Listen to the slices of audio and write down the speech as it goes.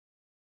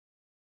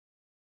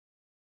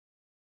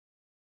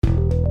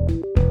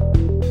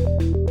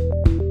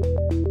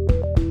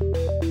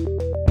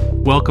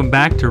Welcome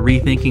back to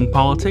Rethinking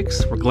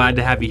Politics. We're glad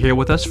to have you here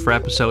with us for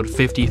episode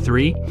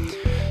 53.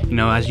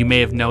 As you may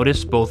have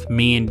noticed, both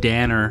me and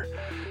Dan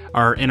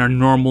are in our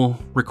normal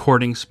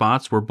recording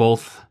spots. We're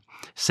both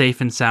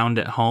safe and sound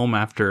at home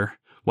after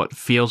what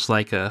feels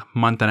like a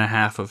month and a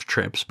half of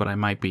trips, but I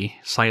might be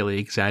slightly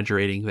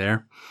exaggerating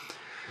there.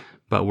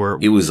 But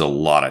it was a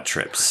lot of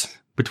trips.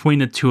 Between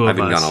the two of us. I've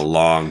been gone a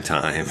long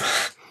time.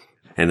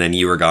 And then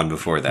you were gone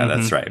before that.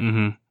 That's right.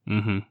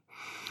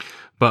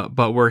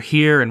 But we're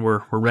here and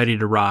we're ready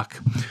to rock.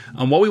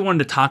 What we wanted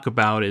to talk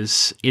about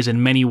is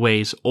in many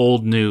ways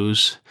old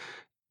news,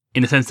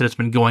 in the sense that it's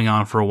been going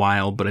on for a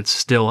while, but it's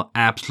still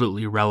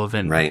absolutely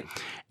relevant. Right.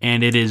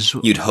 And it is...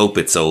 You'd hope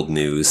it's old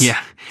news. Yeah.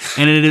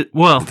 And it is...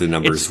 Well... The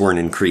numbers weren't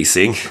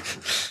increasing.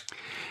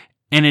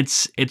 And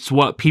it's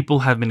what people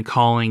have been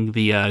calling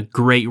the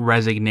Great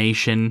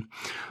Resignation,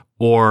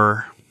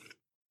 or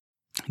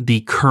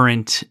the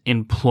current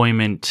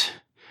employment,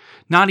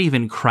 not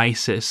even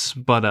crisis,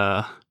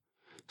 but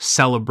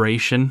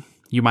celebration,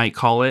 you might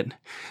call it.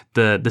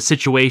 The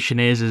situation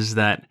is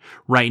that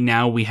right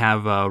now we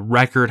have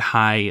record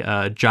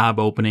high job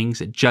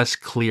openings. It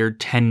just cleared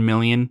 10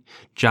 million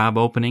job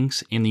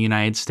openings in the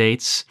United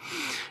States,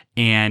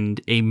 and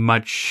a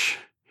much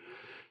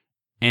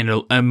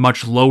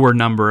lower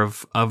number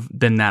of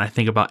than that. I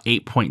think about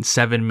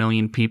 8.7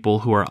 million people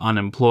who are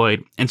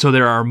unemployed. And so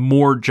there are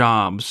more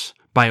jobs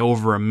by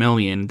over 1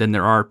 million than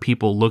there are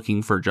people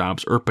looking for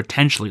jobs or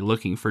potentially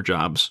looking for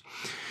jobs.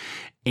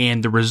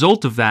 And the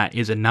result of that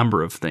is a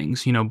number of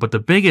things, but the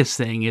biggest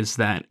thing is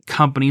that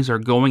companies are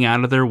going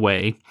out of their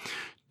way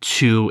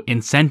to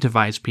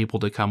incentivize people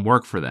to come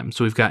work for them.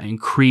 So we've got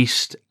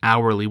increased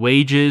hourly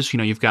wages.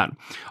 You've got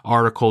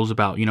articles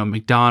about,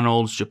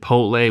 McDonald's,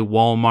 Chipotle,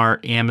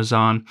 Walmart,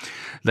 Amazon,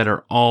 that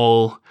are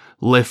all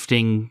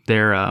lifting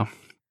their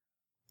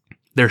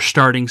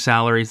starting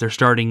salaries, their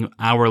starting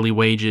hourly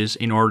wages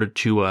in order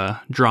to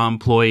draw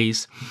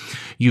employees.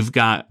 You've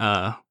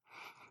got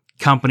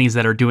companies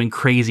that are doing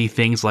crazy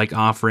things like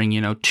offering,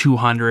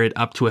 $200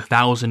 up to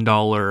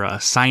 $1,000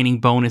 signing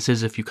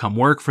bonuses if you come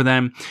work for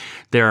them.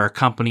 There are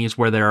companies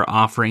where they're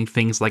offering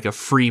things like a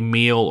free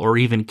meal or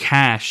even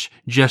cash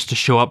just to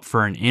show up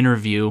for an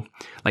interview.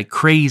 Like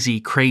crazy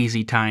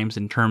times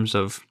in terms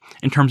of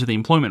the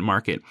employment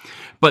market.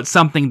 But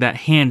something that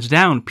hands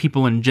down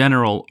people in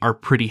general are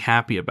pretty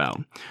happy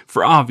about,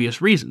 for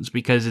obvious reasons,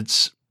 because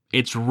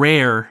it's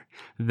rare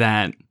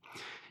that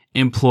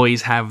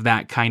employees have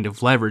that kind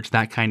of leverage,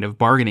 that kind of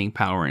bargaining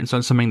power. And so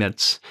it's something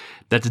that's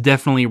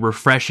definitely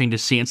refreshing to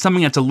see, and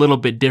something that's a little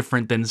bit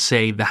different than,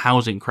 say, the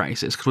housing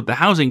crisis. Because with the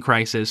housing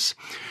crisis,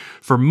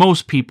 for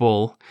most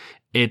people,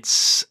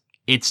 it's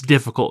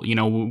difficult.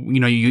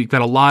 You've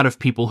got a lot of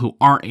people who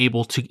aren't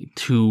able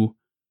to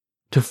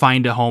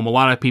find a home, a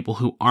lot of people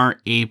who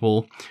aren't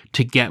able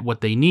to get what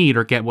they need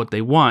or get what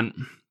they want.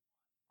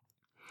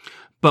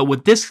 But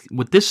with this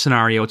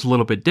scenario, it's a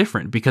little bit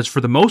different, because for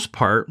the most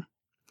part,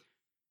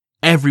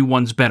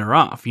 everyone's better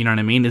off. You know what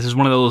I mean? This is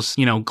one of those,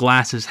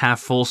 glasses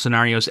half full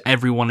scenarios.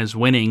 Everyone is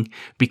winning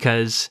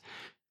because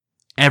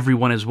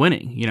everyone is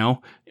winning.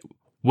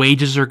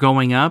 Wages are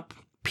going up.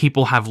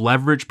 People have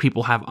leverage.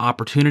 People have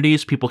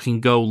opportunities. People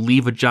can go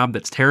leave a job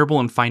that's terrible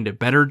and find a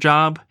better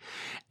job.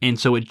 And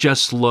so it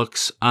just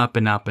looks up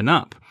and up and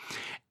up.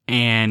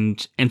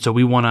 And so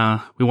we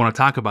want to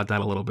talk about that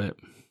a little bit.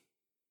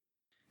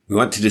 We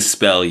want to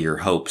dispel your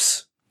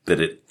hopes that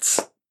it's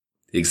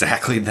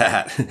exactly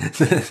that.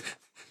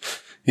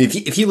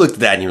 If you looked at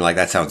that and you're like,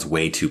 that sounds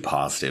way too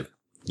positive,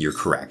 you're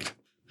correct.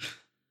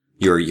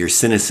 Your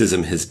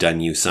cynicism has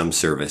done you some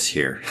service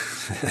here.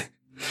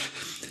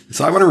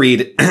 So I'm going to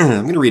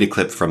read a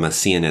clip from a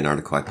CNN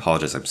article. I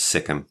apologize, I'm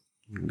sick. I'm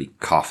going to be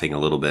coughing a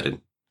little bit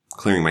and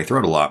clearing my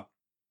throat a lot.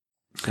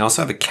 I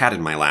also have a cat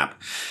in my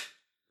lap.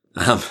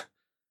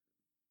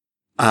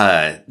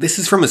 This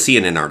is from a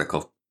CNN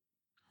article.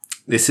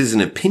 This is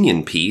an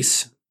opinion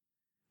piece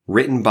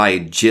written by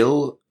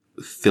Jill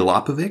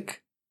Filopovic.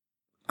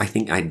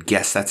 I'd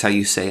guess that's how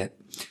you say it.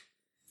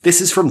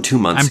 This is from 2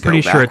 months ago.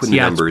 I'm pretty sure it's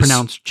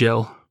pronounced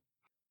Jill.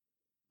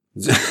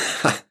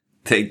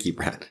 Thank you,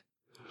 Brad.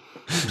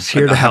 I'm just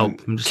here to help.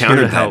 I'm just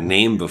counted that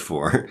name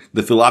before.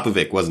 The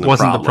Filopovic wasn't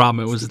the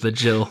problem. It was the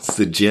Jill. It's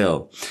the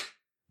Jill.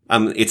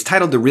 It's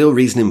titled "The Real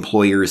Reason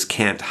Employers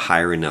Can't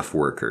Hire Enough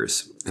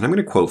Workers," and I'm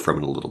going to quote from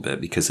it a little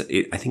bit because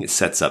I think it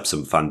sets up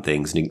some fun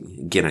things. And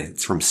again,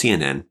 it's from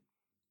CNN.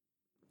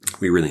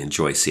 We really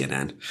enjoy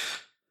CNN.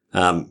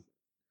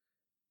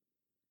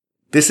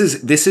 This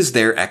is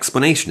their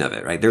explanation of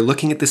it, right? They're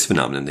looking at this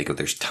phenomenon. They go,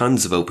 there's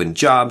tons of open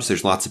jobs.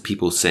 There's lots of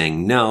people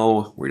saying,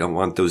 no, we don't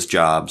want those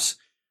jobs.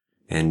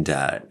 And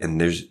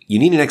you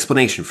need an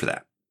explanation for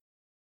that.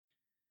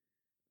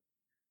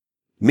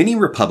 Many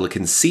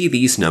Republicans see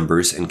these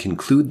numbers and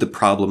conclude the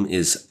problem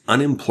is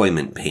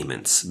unemployment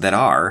payments that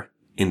are,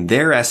 in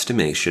their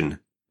estimation,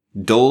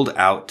 doled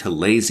out to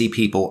lazy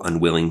people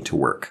unwilling to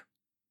work.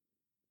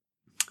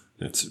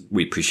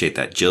 We appreciate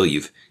that. Jill,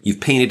 you've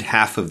painted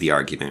half of the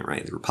argument,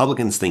 right? The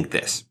Republicans think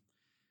this.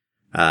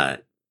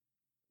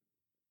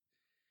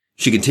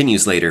 She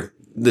continues later,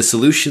 the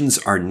solutions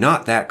are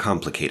not that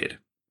complicated.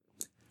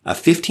 A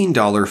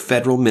 $15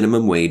 federal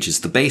minimum wage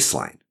is the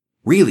baseline.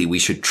 Really, we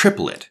should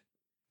triple it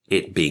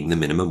being the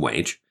minimum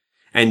wage,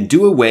 and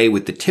do away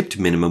with the tipped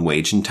minimum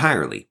wage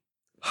entirely.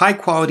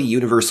 High-quality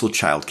universal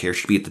childcare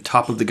should be at the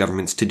top of the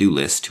government's to-do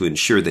list to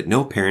ensure that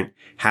no parent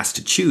has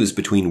to choose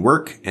between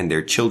work and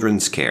their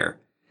children's care.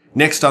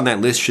 Next on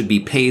that list should be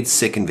paid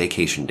sick and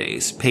vacation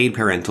days, paid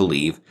parental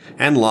leave,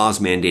 and laws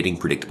mandating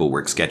predictable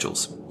work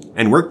schedules.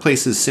 And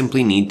workplaces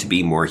simply need to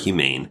be more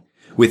humane,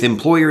 with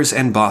employers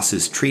and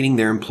bosses treating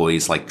their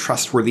employees like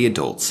trustworthy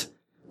adults,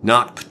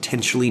 not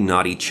potentially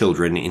naughty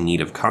children in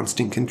need of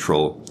constant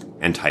control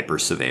and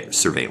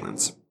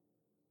hyper-surveillance.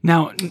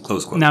 Now,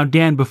 Close quote. Now,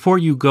 Dan, before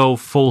you go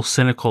full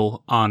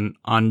cynical on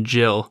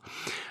Jill,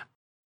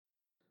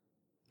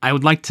 I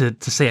would like to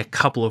say a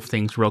couple of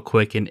things real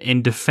quick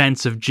in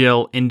defense of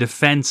Jill, in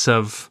defense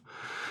of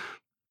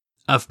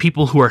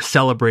people who are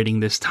celebrating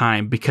this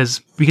time,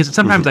 because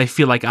sometimes I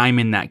feel like I'm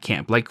in that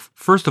camp. Like,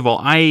 first of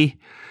all,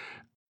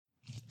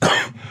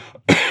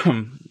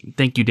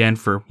 thank you, Dan,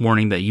 for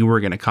warning that you were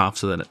going to cough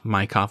so that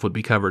my cough would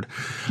be covered.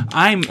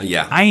 I'm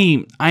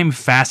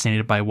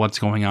fascinated by what's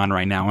going on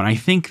right now, and I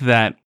think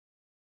that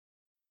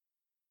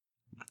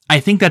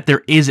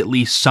there is at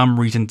least some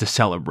reason to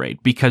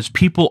celebrate, because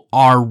people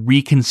are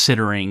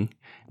reconsidering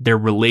their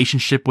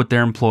relationship with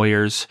their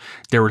employers,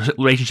 their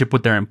relationship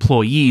with their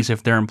employees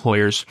if they're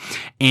employers.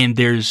 And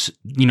there's,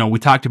 we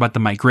talked about the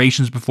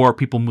migrations before,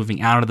 people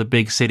moving out of the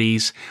big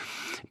cities,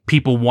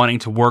 people wanting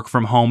to work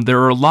from home. There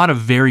are a lot of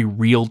very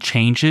real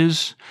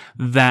changes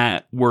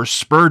that were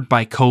spurred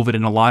by COVID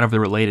and a lot of the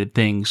related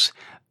things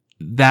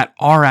that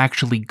are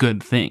actually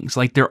good things.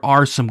 Like, there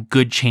are some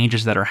good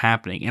changes that are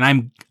happening,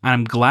 and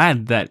I'm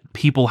glad that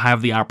people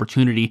have the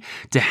opportunity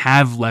to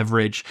have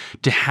leverage,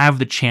 to have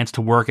the chance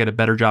to work at a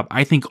better job.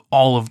 I think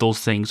all of those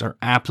things are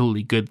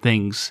absolutely good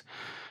things,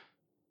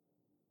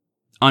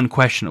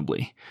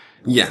 unquestionably.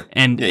 Yeah.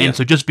 And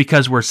so just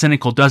because we're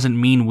cynical doesn't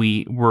mean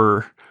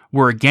we're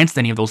against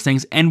any of those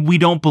things, and we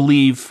don't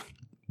believe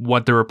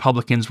what the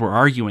Republicans were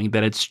arguing,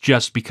 that it's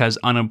just because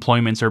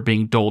unemployments are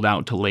being doled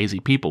out to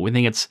lazy people. We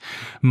think it's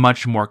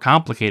much more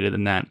complicated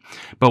than that,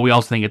 but we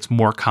also think it's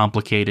more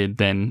complicated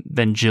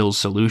than Jill's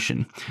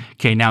solution.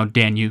 Okay, now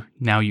Dan, you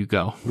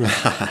go.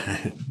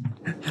 I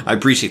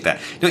appreciate that.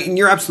 No, and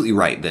you're absolutely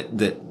right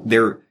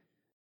that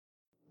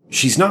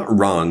she's not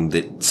wrong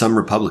that some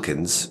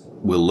Republicans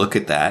will look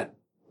at that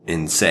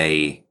and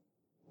say,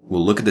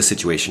 we'll look at the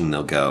situation and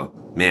they'll go,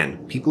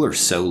 man, people are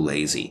so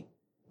lazy.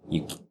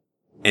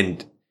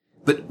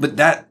 But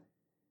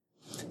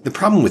the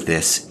problem with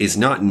this is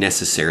not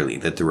necessarily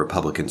that the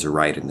Republicans are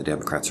right and the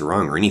Democrats are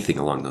wrong or anything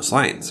along those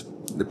lines.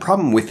 The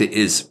problem with it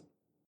is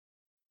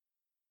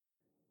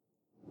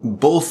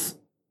both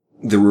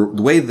the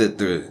way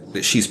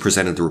that she's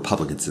presented the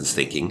Republicans as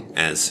thinking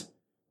as,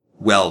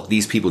 well,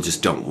 these people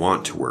just don't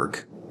want to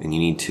work, and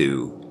you need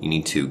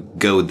to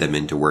goad them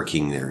into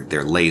working.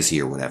 They're lazy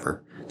or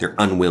whatever. They're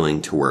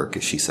unwilling to work,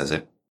 as she says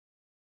it,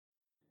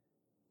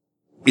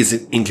 is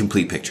an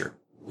incomplete picture.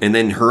 And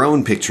then her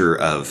own picture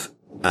of,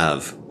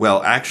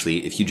 well,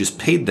 actually, if you just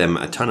paid them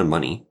a ton of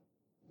money,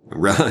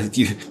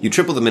 you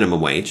triple the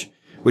minimum wage,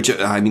 which,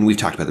 we've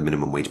talked about the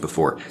minimum wage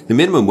before. The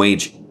minimum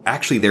wage,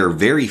 actually, there are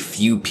very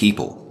few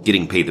people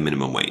getting paid the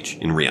minimum wage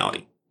in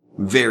reality.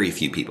 Very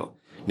few people.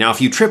 Now,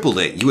 if you tripled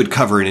it, you would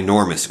cover an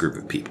enormous group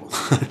of people.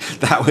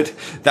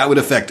 That would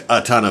affect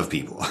a ton of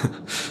people.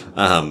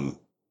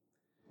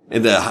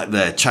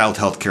 The child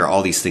health care,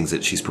 all these things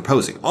that she's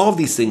proposing, all of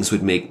these things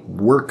would make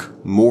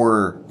work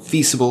more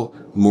feasible,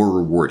 more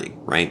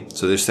rewarding, right?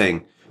 So they're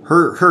saying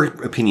her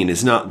opinion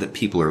is not that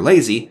people are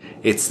lazy.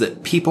 It's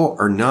that people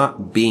are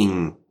not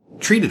being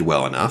treated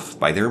well enough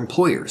by their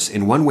employers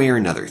in one way or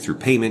another, through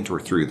payment or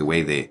through the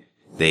way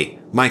they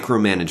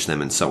micromanage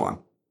them and so on.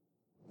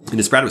 And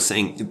as Brad was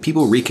saying,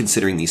 people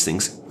reconsidering these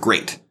things,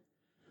 great.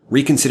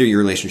 Reconsider your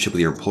relationship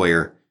with your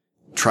employer.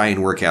 Try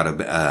and work out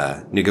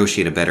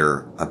negotiate a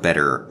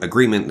better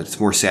agreement that's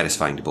more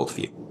satisfying to both of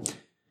you.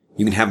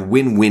 You can have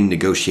win-win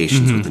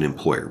negotiations with an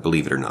employer,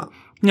 believe it or not.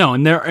 No,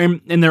 and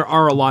there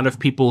are a lot of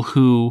people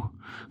who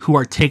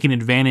are taken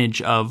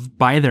advantage of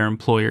by their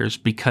employers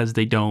because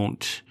they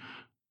don't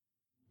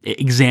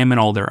examine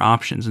all their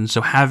options. And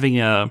so having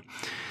a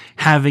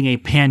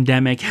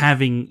pandemic,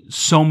 having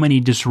so many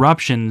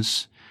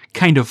disruptions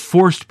kind of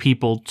forced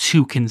people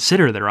to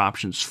consider their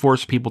options,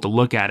 forced people to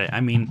look at it. I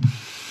mean,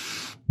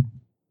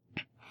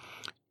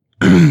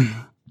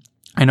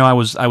 I know I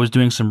was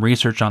doing some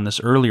research on this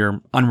earlier,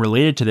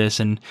 unrelated to this,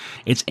 and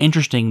it's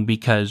interesting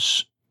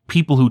because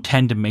people who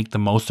tend to make the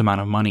most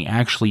amount of money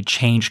actually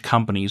change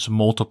companies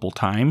multiple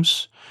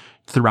times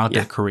throughout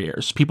their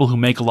careers. People who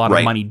make a lot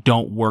of money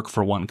don't work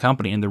for one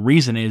company, and the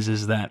reason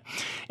is that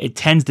it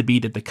tends to be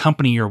that the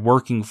company you're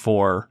working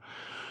for,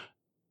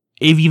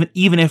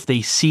 even if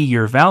they see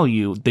your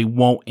value, they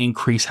won't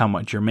increase how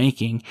much you're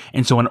making.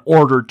 And so in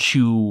order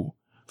to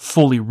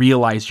fully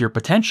realize your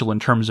potential in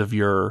terms of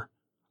your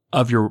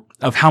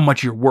of how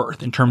much you're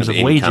worth in terms of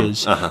income.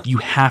 wages, you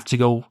have to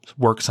go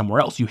work somewhere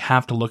else. You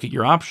have to look at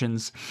your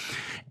options.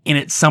 And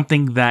it's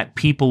something that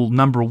people,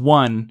 number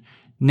one,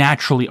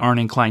 naturally aren't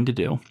inclined to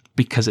do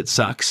because it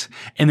sucks.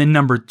 And then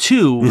number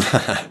two,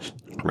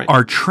 Right.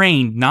 are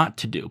trained not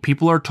to do.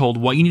 People are told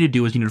what you need to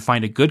do is you need to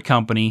find a good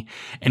company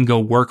and go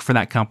work for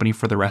that company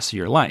for the rest of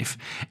your life.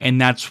 And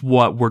that's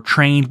what we're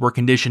trained, we're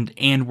conditioned,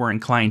 and we're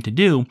inclined to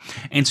do.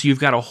 And so you've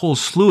got a whole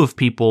slew of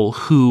people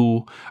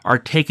who are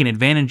taken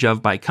advantage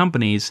of by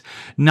companies,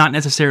 not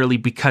necessarily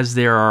because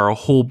there are a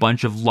whole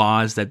bunch of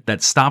laws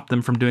that stop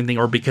them from doing things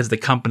or because the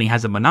company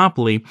has a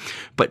monopoly,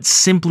 but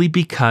simply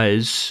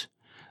because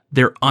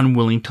they're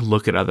unwilling to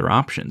look at other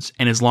options.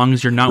 And as long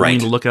as you're not willing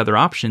to look at other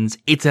options,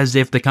 it's as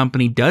if the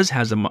company does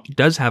have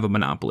a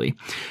monopoly.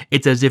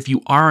 It's as if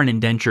you are an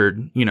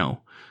indentured,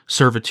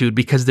 servitude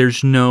because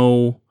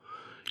you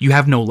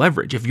have no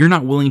leverage. If you're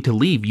not willing to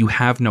leave, you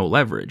have no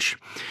leverage.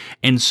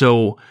 And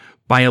so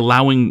by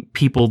allowing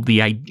people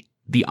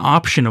the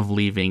option of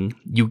leaving,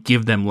 you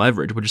give them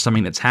leverage, which is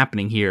something that's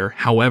happening here,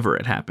 however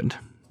it happened.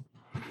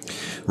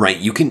 Right.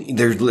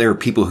 There are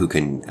people who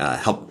can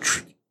help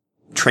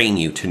train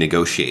you to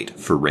negotiate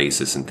for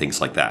raises and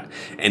things like that.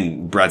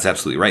 And Brad's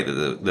absolutely right.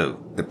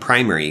 The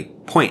primary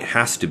point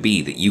has to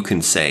be that you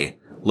can say,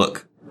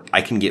 look,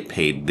 I can get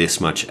paid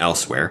this much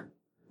elsewhere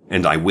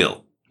and I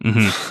will.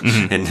 And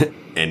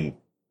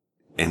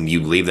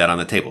you leave that on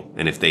the table.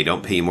 And if they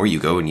don't pay you more, you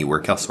go and you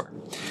work elsewhere.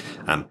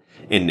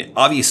 And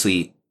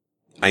obviously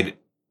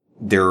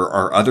there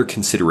are other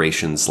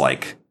considerations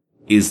like,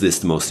 is this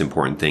the most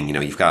important thing?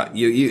 You've got,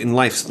 in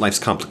life's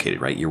complicated,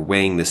 right? You're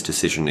weighing this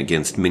decision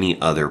against many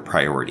other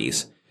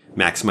priorities.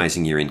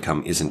 Maximizing your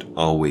income isn't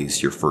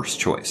always your first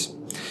choice.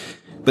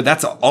 But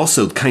that's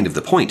also kind of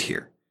the point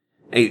here.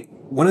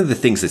 One of the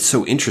things that's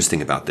so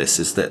interesting about this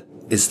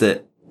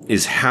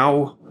is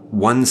how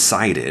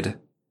one-sided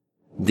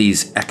the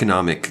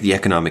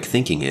economic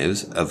thinking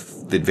is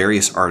of the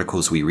various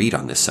articles we read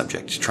on this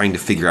subject, trying to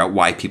figure out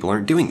why people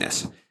aren't doing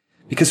this.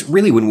 Because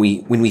really, when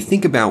we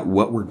think about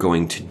what we're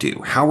going to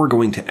do, how we're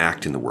going to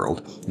act in the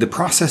world, the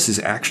process is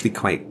actually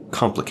quite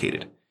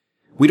complicated.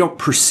 We don't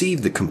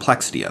perceive the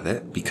complexity of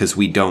it because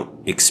we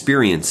don't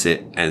experience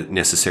it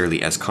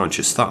necessarily as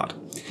conscious thought.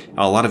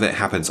 A lot of it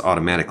happens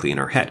automatically in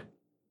our head.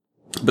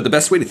 But the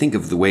best way to think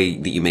of the way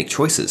that you make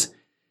choices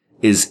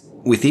is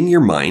within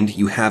your mind,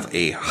 you have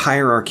a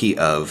hierarchy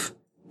of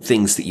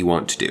things that you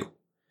want to do,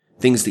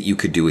 things that you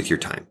could do with your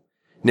time.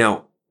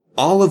 Now,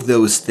 all of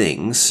those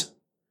things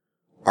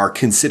are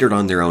considered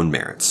on their own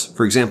merits.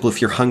 For example,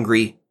 if you're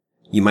hungry,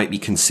 you might be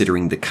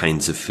considering the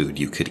kinds of food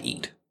you could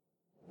eat,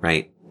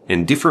 right?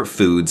 And different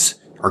foods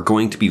are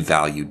going to be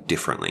valued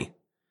differently.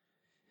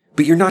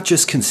 But you're not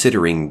just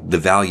considering the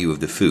value of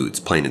the foods,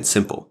 plain and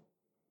simple.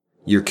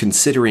 You're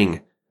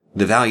considering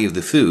the value of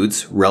the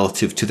foods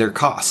relative to their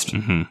cost.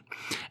 Mm-hmm.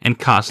 And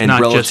cost, and not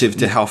relative just,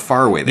 to how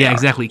far away they are. Yeah,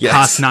 exactly. Yes.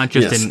 Cost not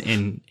just Yes.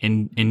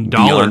 in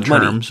dollar Beyond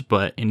money. terms,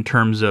 but in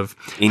terms of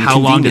how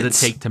long does it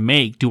take to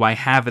make? Do I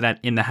have it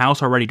in the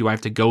house already? Do I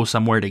have to go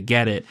somewhere to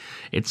get it,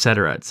 et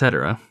cetera, et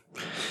cetera?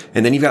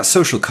 And then you've got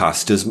social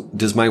costs.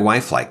 Does my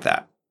wife like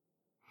that?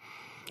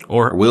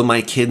 Or will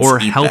my kids or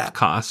eat health that?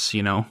 costs?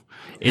 Is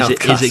Health it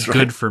costs, good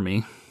right. for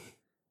me?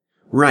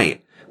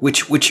 Right.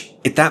 Which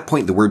at that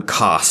point the word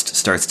cost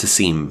starts to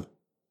seem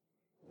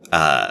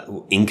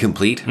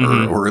incomplete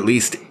or at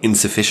least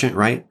insufficient,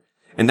 right?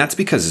 And that's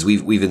because, as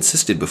we've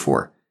insisted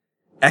before,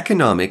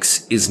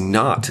 economics is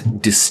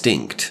not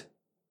distinct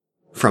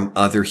from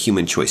other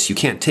human choice. You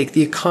can't take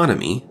the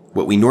economy,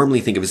 what we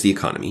normally think of as the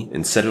economy,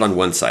 and set it on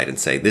one side and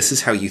say, this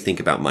is how you think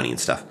about money and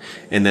stuff.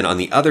 And then on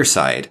the other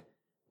side,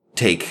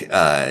 take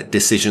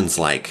decisions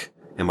like,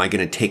 am I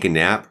going to take a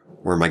nap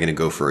or am I going to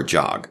go for a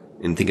jog?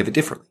 And think of it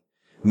differently.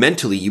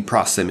 Mentally, you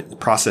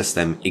process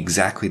them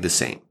exactly the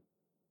same.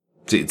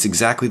 It's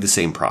exactly the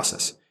same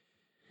process.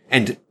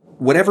 And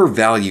whatever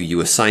value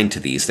you assign to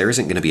these, there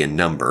isn't going to be a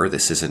number.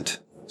 This isn't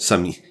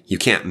you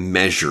can't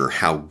measure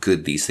how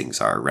good these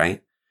things are,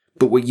 right?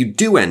 But what you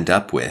do end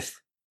up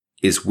with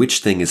is which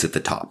thing is at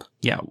the top.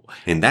 Yeah.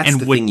 And that's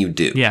the thing you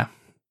do. Yeah.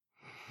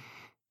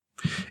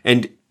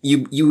 And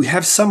you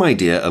have some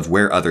idea of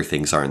where other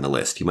things are in the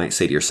list. You might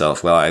say to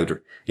yourself, well,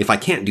 if I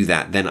can't do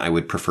that, then I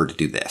would prefer to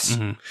do this.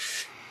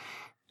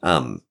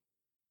 Mm-hmm.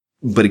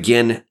 But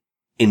again,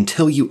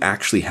 until you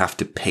actually have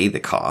to pay the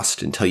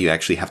cost, until you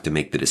actually have to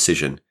make the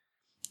decision,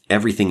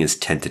 everything is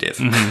tentative.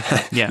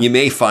 Mm-hmm. Yeah. You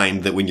may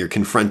find that when you're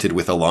confronted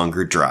with a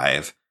longer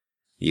drive,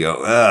 you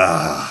go,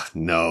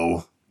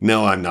 no,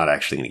 I'm not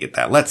actually going to get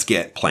that. Let's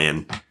get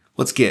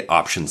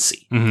option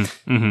C.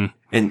 Mm-hmm. Mm-hmm.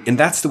 And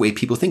that's the way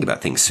people think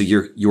about things. So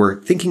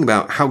you're thinking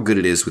about how good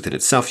it is within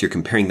itself. You're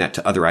comparing that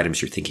to other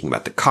items. You're thinking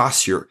about the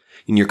costs. You're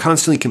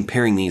constantly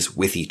comparing these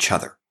with each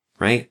other,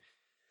 right?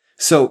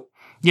 So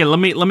yeah, let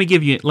me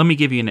give you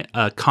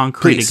a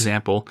concrete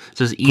example.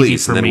 This is easy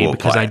for me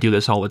because I do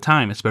this all the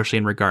time, especially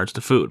in regards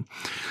to food.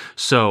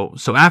 So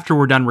after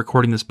we're done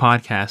recording this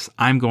podcast,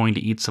 I'm going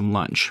to eat some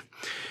lunch.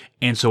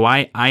 And so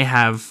I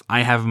have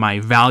my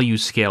value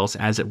scales,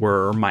 as it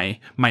were, or my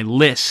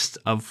list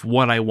of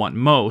what I want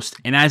most.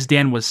 And as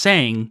Dan was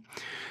saying,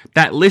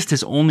 that list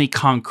is only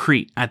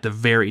concrete at the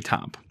very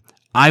top.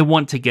 I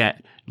want to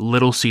get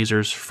Little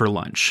Caesars for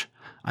lunch.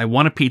 I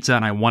want a pizza,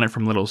 and I want it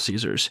from Little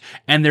Caesars.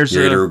 And there's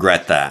You're going to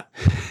regret that.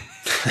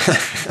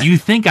 You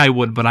think I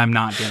would, but I'm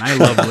not, Dan. I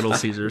love Little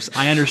Caesars.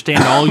 I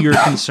understand all your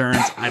concerns.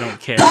 I don't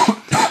care.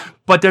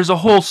 But there's a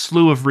whole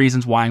slew of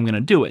reasons why I'm going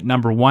to do it.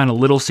 Number one, a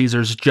Little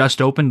Caesars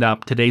just opened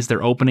up. Today's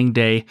their opening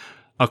day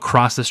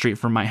across the street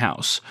from my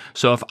house.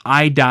 So if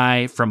I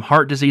die from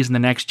heart disease in the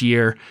next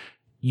year,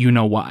 you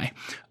know why.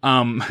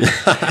 And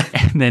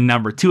then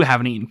number two, I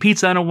haven't eaten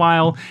pizza in a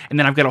while. And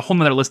then I've got a whole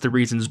nother list of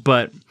reasons,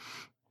 but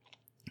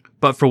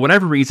for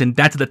whatever reason,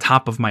 that's at the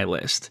top of my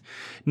list.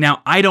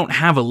 Now, I don't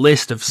have a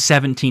list of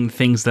 17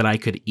 things that I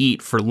could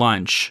eat for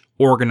lunch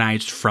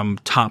organized from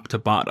top to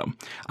bottom.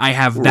 I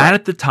have that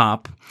at the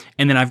top,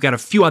 and then I've got a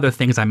few other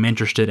things I'm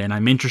interested in.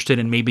 I'm interested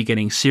in maybe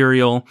getting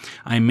cereal.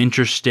 I'm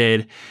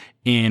interested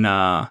in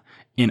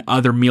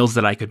other meals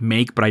that I could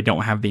make, but I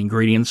don't have the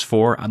ingredients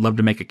for. I'd love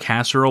to make a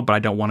casserole, but I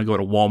don't want to go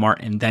to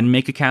Walmart and then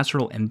make a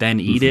casserole and then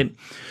eat it.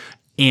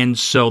 And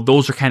so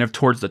those are kind of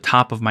towards the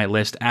top of my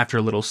list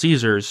after Little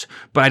Caesars,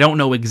 but I don't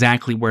know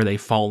exactly where they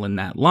fall in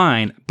that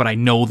line, but I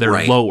know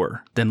they're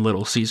lower than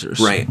Little Caesars.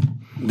 Right.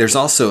 There's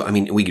also, I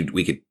mean, we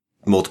could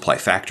multiply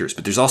factors,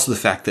 but there's also the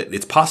fact that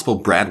it's possible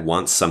Brad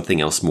wants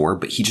something else more,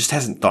 but he just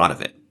hasn't thought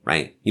of it,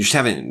 right? It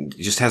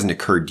just hasn't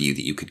occurred to you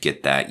that you could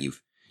get that.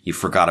 You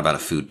forgot about a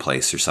food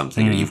place or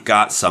something, or you've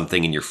got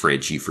something in your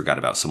fridge you forgot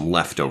about, some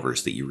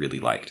leftovers that you really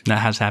liked. That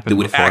has happened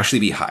before. That would actually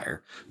be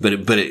higher,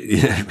 but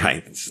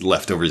right,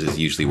 leftovers is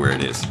usually where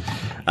it is.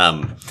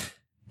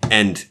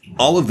 And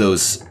all of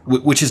those,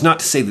 which is not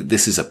to say that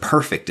this is a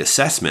perfect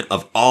assessment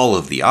of all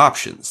of the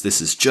options.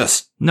 This is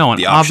just no,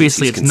 and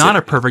obviously it's not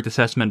a perfect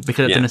assessment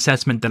because it's an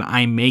assessment that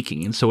I'm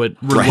making, and so it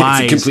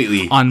relies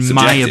on subjective.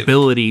 My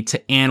ability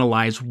to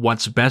analyze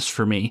what's best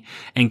for me.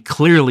 And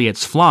clearly,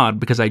 it's flawed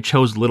because I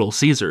chose Little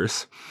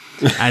Caesars,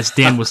 as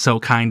Dan was so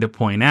kind to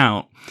point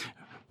out.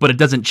 But it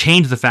doesn't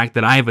change the fact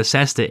that I have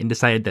assessed it and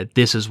decided that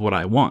this is what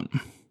I want,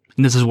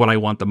 and this is what I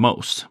want the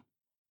most.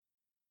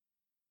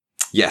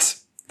 Yes.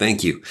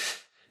 Thank you.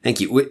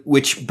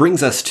 Which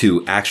brings us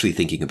to actually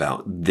thinking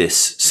about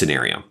this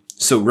scenario.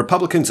 So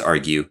Republicans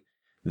argue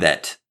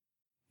that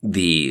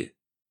the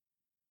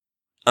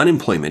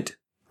unemployment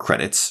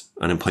credits,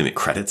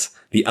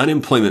 the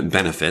unemployment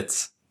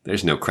benefits,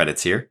 there's no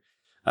credits here,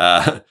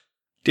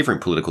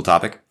 different political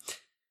topic.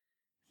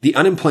 The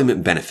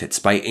unemployment benefits,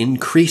 by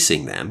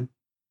increasing them,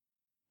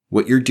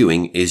 what you're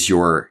doing is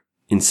you're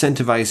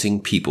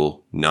incentivizing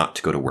people not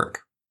to go to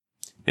work.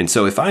 And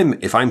so if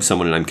I'm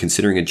someone and I'm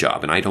considering a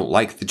job and I don't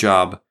like the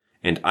job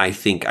and I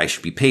think I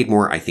should be paid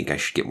more, I think I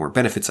should get more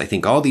benefits, I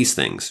think all these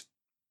things,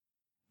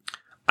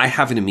 I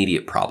have an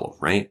immediate problem,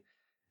 right?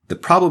 The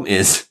problem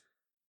is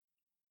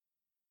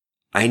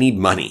I need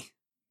money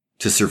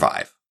to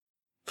survive.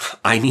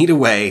 I need a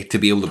way to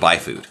be able to buy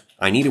food.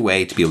 I need a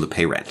way to be able to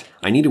pay rent.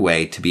 I need a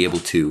way to be able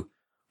to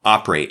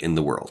operate in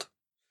the world.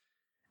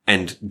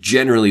 And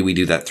generally we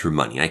do that through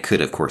money. I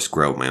could, of course,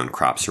 grow my own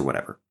crops or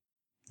whatever.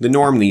 The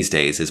norm these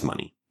days is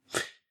money.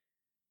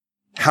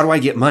 How do I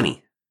get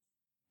money?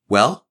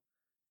 Well,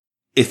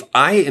 if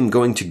I am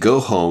going to go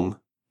home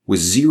with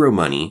zero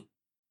money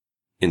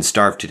and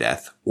starve to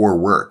death or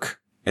work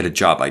at a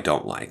job I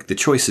don't like, the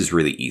choice is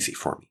really easy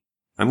for me.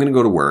 I'm going to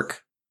go to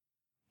work.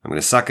 I'm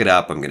going to suck it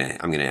up.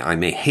 I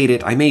may hate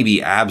it. I may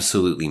be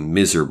absolutely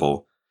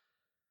miserable,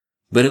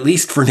 but at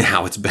least for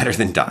now, it's better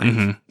than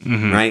dying,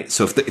 right?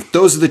 So if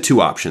those are the two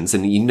options,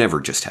 and you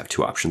never just have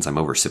two options, I'm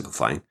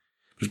oversimplifying.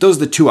 If those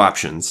are the two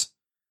options,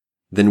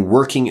 then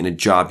working in a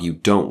job you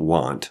don't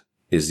want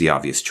is the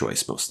obvious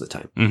choice most of the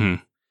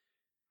time.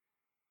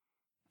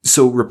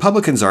 So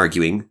Republicans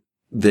arguing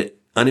that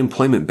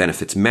unemployment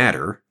benefits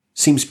matter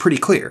seems pretty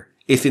clear.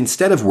 If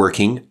instead of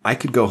working, I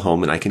could go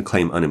home and I can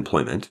claim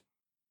unemployment,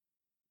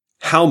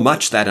 how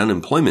much that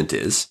unemployment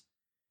is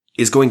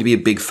going to be a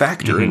big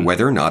factor in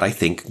whether or not I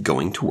think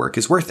going to work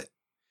is worth it.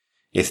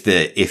 If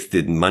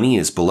the money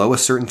is below a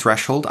certain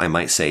threshold, I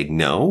might say,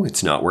 no,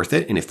 it's not worth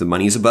it. And if the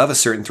money is above a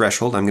certain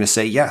threshold, I'm going to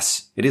say,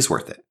 yes, it is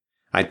worth it.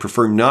 I'd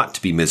prefer not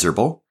to be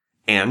miserable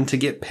and to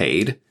get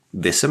paid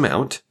this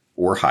amount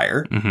or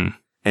higher.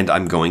 And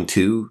I'm going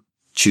to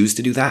choose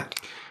to do that.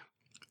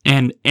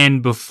 And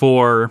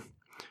before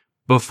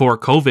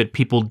COVID,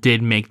 people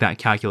did make that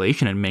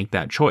calculation and make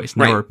that choice.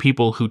 And there were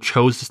people who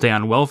chose to stay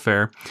on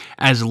welfare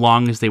as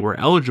long as they were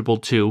eligible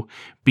to,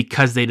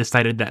 because they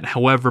decided that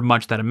however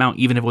much that amount,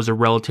 even if it was a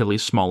relatively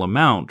small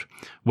amount,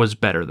 was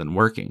better than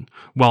working,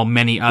 while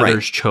many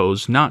others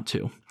chose not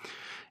to.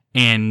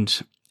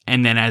 And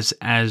then as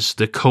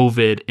the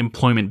COVID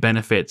employment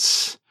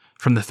benefits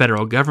from the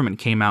federal government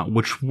came out,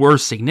 which were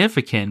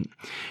significant,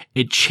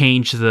 it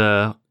changed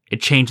the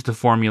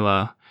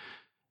formula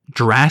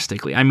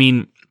drastically. I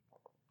mean,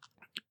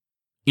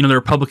 the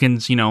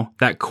Republicans,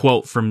 that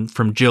quote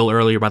from Jill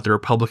earlier about the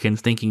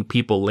Republicans thinking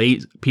people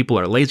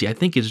are lazy, I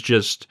think it's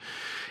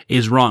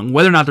is wrong.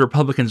 Whether or not the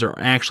Republicans are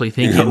actually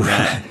thinking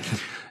that.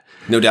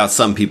 No doubt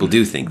some people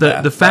do think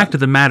that. The fact of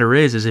the matter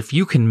is if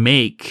you can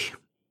make,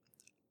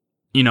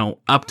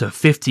 up to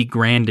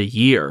 $50,000 a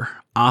year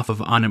off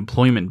of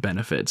unemployment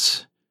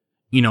benefits,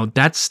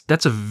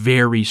 that's a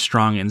very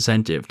strong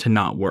incentive to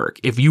not work.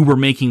 If you were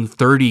making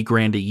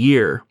 $30,000 a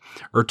year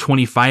or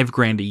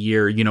 $25,000 a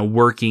year,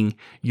 working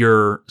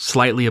your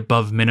slightly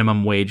above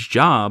minimum wage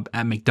job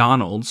at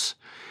McDonald's,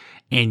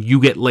 and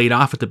you get laid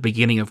off at the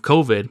beginning of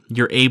COVID,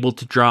 you're able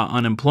to draw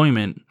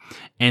unemployment,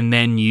 and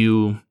then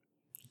you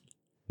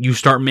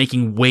start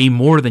making way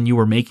more than you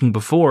were making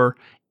before,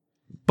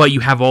 but you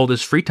have all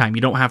this free time.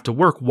 You don't have to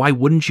work. Why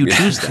wouldn't you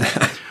choose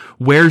that?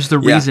 Where's the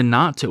reason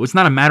not to? It's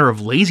not a matter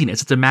of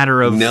laziness. It's a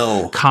matter of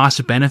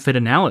cost-benefit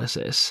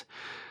analysis.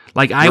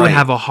 Like, I would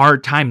have a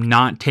hard time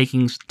not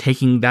taking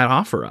that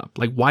offer up.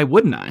 Like, why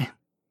wouldn't I?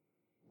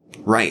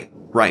 Right.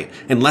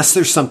 Unless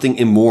there's something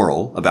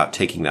immoral about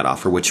taking that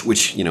offer,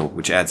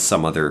 which adds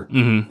some other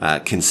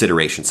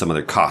consideration, some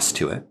other cost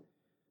to it.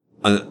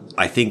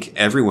 I think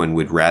everyone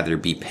would rather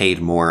be paid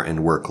more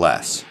and work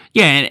less.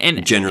 Yeah,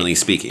 and generally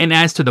speaking. And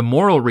as to the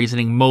moral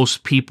reasoning,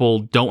 most people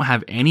don't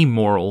have any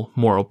moral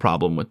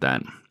problem with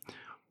that.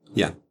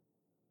 Yeah.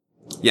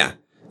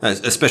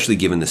 Especially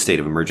given the state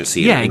of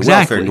emergency. Yeah,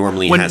 exactly. Welfare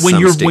normally has some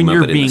stigma, when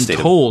you're but being in the state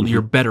told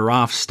you're better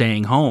off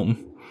staying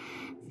home.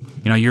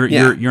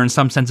 You're in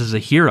some senses a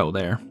hero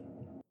there.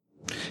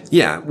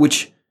 Yeah,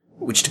 which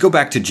to go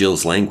back to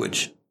Jill's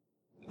language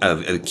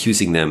of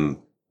accusing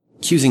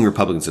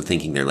Republicans of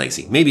thinking they're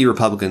lazy. Maybe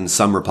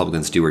some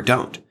Republicans do or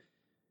don't.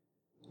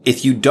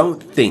 If you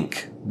don't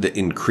think that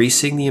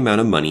increasing the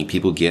amount of money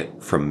people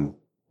get from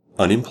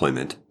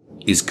unemployment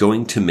is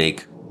going to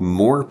make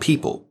more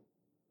people,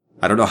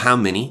 I don't know how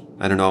many,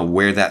 I don't know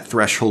where that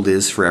threshold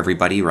is for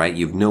everybody, right?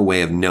 You have no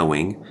way of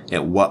knowing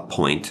at what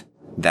point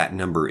that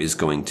number is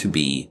going to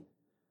be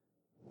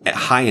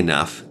high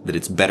enough that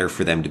it's better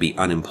for them to be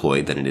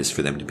unemployed than it is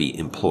for them to be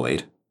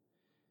employed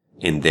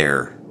in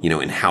their,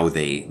 in how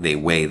they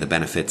weigh the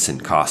benefits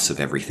and costs of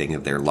everything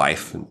of their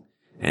life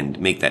and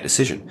make that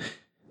decision.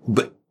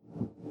 But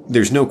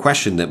there's no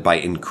question that by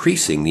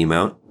increasing the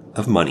amount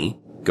of money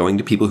going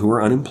to people who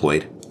are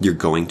unemployed, you're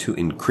going to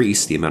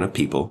increase the amount of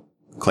people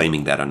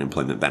claiming that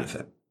unemployment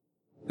benefit.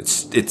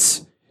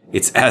 It's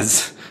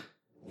as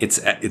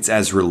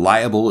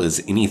reliable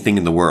as anything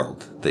in the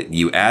world that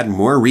you add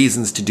more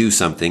reasons to do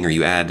something, or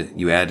you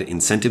add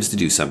incentives to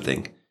do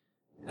something.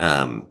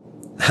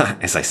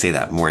 As I say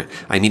that more,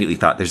 I immediately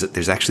thought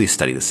there's actually a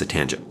study. This is a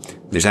tangent.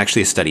 There's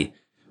actually a study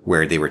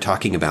where they were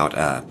talking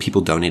about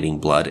people donating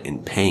blood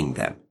and paying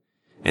them.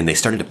 And they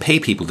started to pay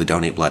people to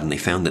donate blood, and they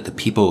found that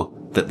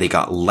they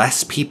got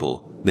less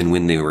people than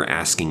when they were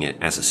asking it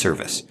as a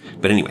service.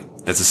 But anyway,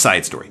 that's a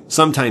side story.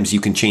 Sometimes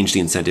you can change the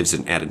incentives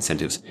and add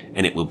incentives,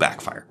 and it will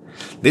backfire.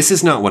 This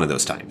is not one of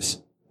those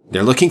times.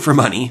 They're looking for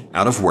money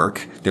out of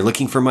work. They're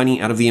looking for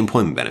money out of the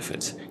employment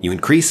benefits. You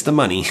increase the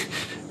money,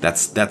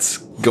 that's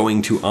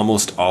going to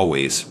almost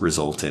always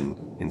result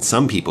in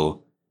some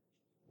people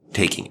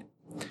taking it.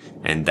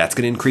 And that's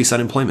going to increase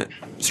unemployment,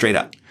 straight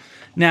up.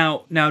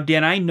 Now,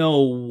 Dan, I know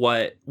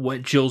what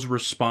Jill's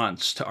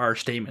response to our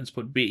statements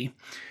would be.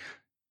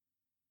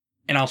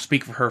 And I'll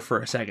speak for her for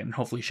a second.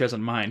 Hopefully she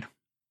doesn't mind.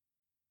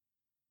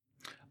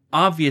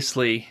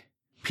 Obviously,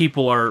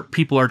 people are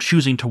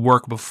choosing to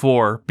work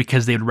before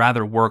because they'd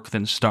rather work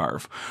than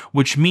starve,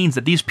 which means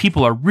that these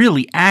people are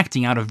really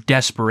acting out of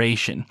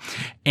desperation,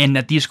 and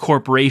that these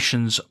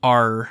corporations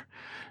are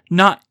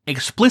not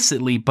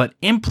explicitly but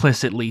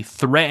implicitly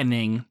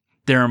threatening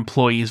their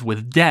employees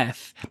with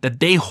death, that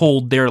they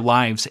hold their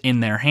lives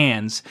in their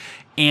hands,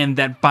 and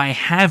that by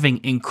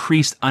having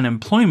increased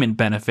unemployment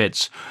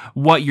benefits,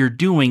 what you're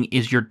doing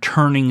is you're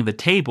turning the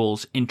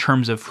tables in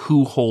terms of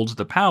who holds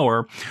the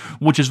power,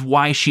 which is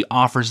why she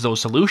offers those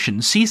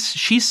solutions.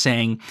 She's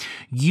saying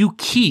you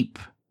keep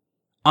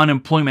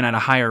unemployment at a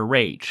higher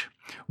rate,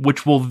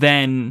 which will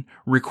then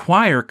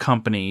require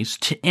companies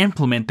to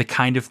implement the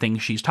kind of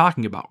things she's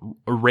talking about.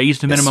 A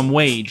raised minimum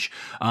wage,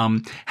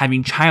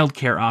 having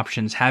childcare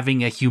options,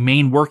 having a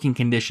humane working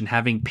condition,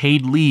 having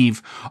paid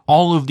leave.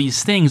 All of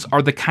these things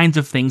are the kinds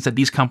of things that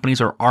these companies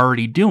are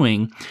already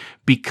doing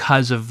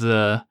because of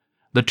the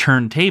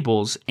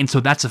turntables. And so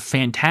that's a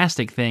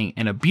fantastic thing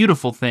and a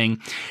beautiful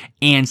thing,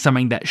 and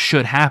something that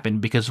should happen,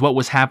 because what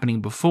was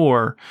happening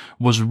before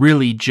was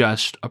really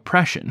just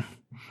oppression.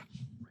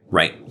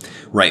 Right.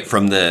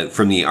 From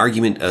the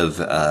argument of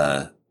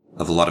a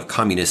lot of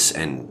communists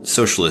and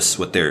socialists,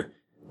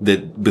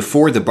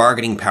 before the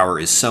bargaining power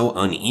is so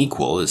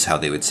unequal, is how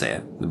they would say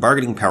it. The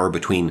bargaining power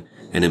between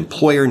an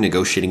employer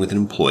negotiating with an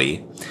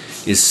employee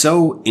is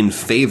so in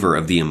favor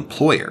of the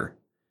employer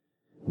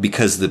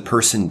because the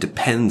person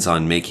depends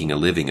on making a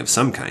living of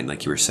some kind,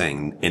 like you were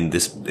saying,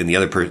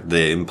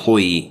 the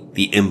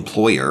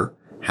employer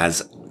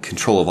has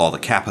control of all the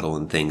capital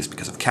and things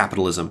because of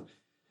capitalism.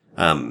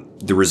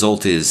 The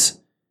result is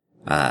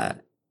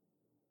that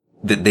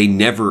they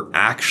never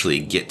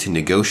actually get to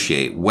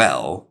negotiate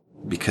well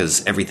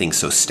because everything's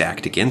so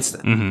stacked against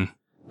them.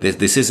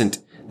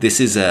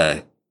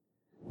 Mm-hmm.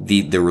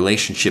 the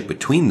relationship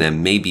between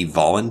them may be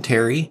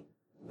voluntary,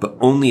 but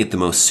only at the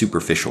most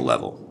superficial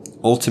level.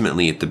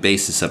 Ultimately, at the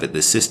basis of it,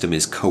 the system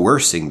is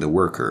coercing the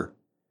worker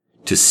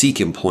to seek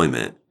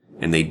employment,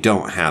 and they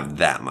don't have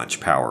that much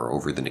power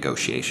over the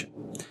negotiation.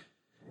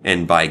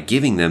 And by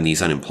giving them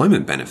these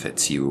unemployment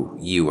benefits,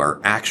 you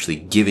are actually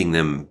giving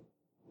them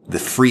the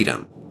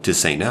freedom to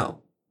say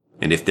no.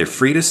 And if they're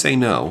free to say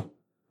no,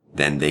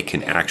 then they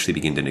can actually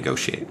begin to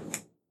negotiate.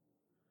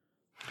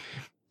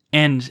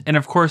 And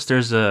of course,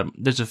 there's a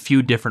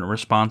few different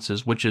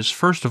responses, which is,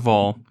 first of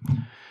all,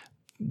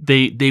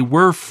 they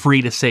were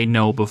free to say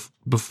no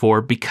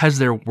before because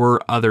there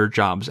were other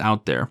jobs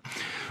out there.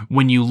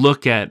 When you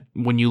look at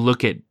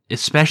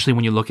especially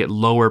when you look at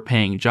lower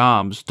paying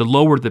jobs, the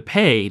lower the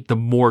pay, the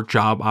more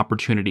job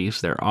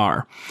opportunities there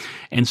are.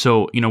 And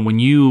so,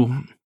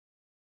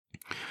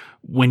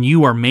 when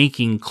you are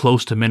making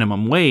close to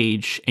minimum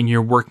wage and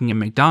you're working at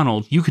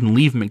McDonald's, you can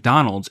leave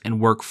McDonald's and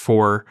work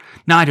for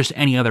not just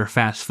any other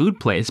fast food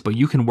place, but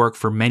you can work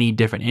for many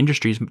different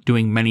industries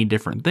doing many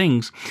different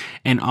things,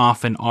 and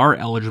often are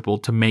eligible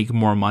to make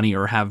more money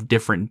or have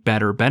different,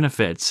 better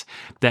benefits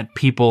that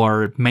people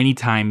are many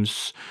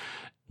times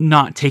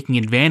not taking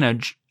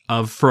advantage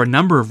of for a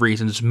number of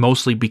reasons,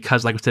 mostly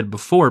because, like I said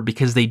before,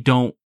 because they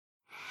don't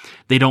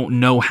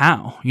know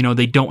how.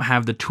 They don't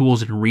have the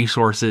tools and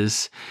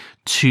resources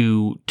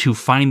to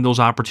find those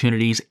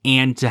opportunities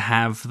and to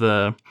have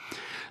the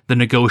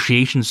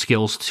negotiation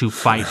skills to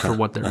fight for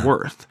what they're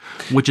worth,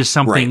 which is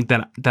something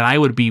that I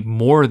would be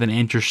more than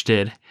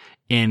interested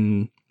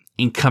in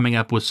coming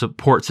up with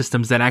support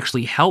systems that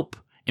actually help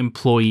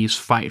employees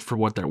fight for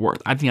what they're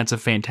worth. I think that's a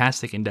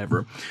fantastic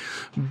endeavor.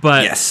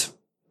 But yes,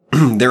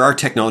 there are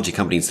technology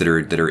companies that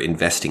are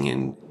investing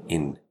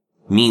in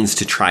means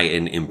to try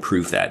and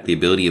improve that. The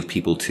ability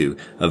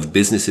of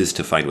businesses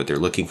to find what they're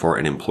looking for,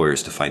 and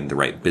employers to find the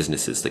right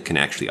businesses that can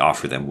actually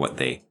offer them what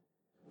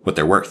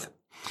they're worth.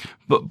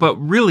 But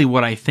really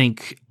what I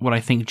think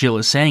Jill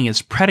is saying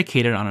is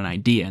predicated on an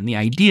idea. And the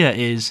idea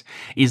is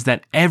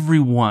that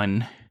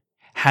everyone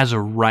has a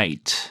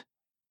right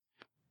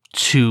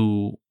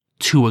to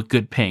a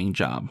good paying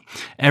job.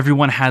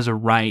 Everyone has a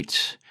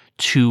right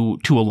to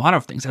a lot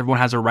of things. Everyone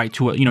has a right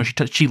to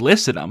she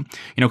listed them,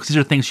 because these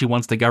are things she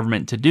wants the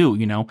government to do,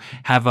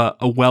 have a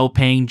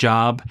well-paying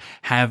job,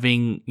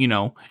 having,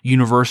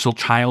 universal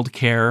child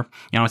care,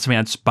 it's something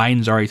that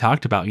Biden's already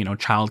talked about,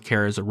 child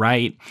care is a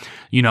right,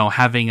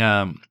 having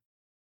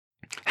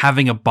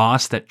a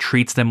boss that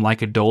treats them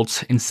like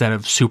adults instead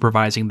of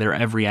supervising their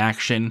every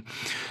action,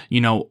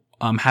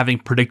 having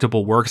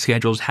predictable work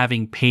schedules,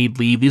 having paid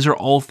leave. These are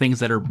all things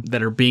that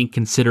are being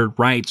considered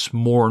rights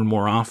more and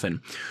more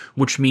often,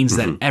 which means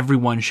that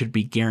everyone should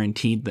be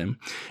guaranteed them.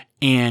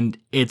 And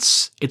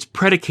it's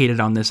predicated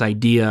on this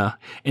idea.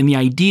 And the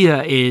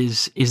idea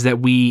is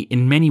that we,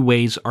 in many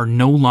ways, are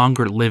no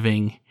longer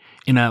living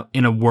in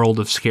a world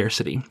of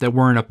scarcity, that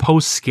we're in a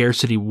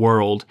post-scarcity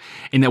world,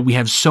 and that we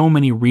have so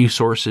many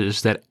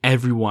resources that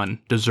everyone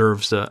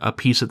deserves a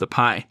piece of the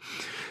pie.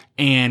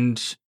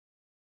 And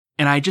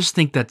I just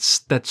think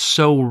that's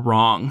so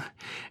wrong.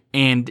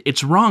 And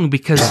it's wrong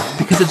because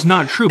it's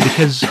not true,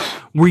 because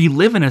we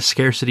live in a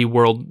scarcity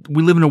world.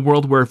 We live in a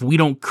world where if we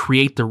don't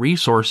create the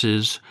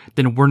resources,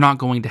 then we're not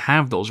going to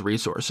have those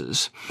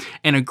resources.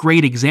 And a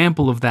great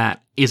example of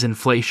that is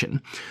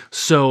inflation.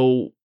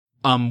 So,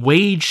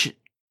 wages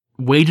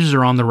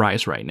are on the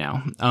rise right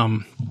now.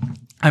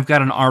 I've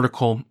got an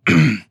article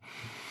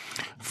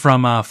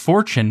from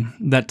Fortune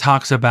that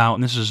talks about,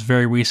 and this is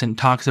very recent,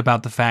 talks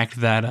about the fact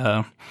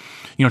that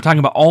talking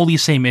about all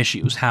these same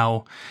issues,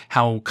 how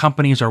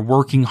companies are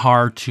working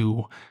hard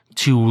to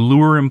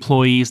lure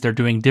employees, they're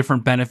doing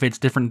different benefits,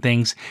 different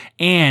things,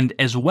 and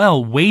as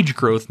well,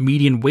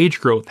 median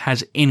wage growth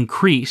has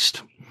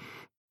increased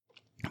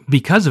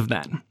because of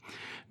that.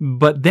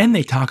 But then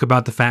they talk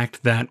about the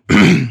fact that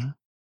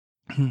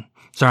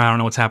sorry, I don't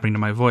know what's happening to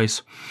my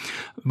voice,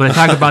 but they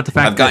talk about the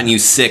fact I've gotten you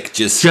sick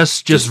just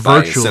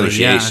virtually.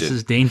 Yeah, this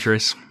is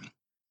dangerous.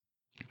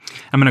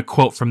 I'm going to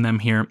quote from them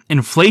here.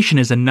 Inflation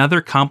is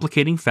another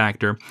complicating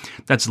factor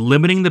that's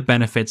limiting the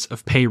benefits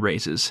of pay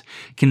raises.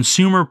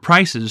 Consumer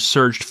prices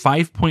surged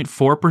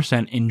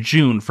 5.4% in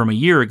June from a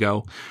year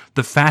ago,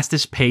 the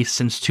fastest pace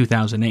since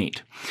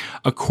 2008.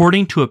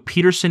 According to a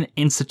Peterson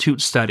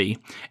Institute study,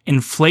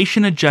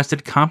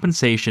 inflation-adjusted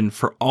compensation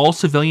for all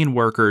civilian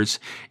workers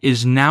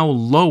is now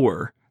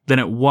lower than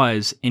it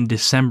was in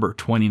December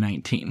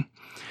 2019.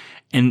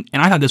 And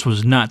I thought this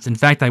was nuts. In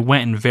fact, I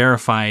went and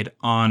verified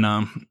on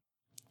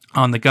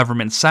the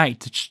government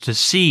site to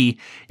see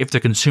if the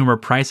consumer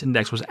price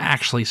index was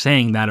actually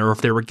saying that, or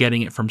if they were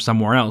getting it from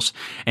somewhere else.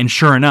 And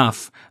sure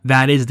enough,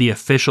 that is the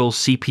official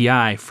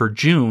CPI for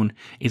June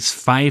is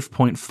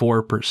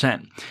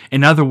 5.4%.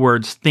 In other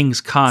words, things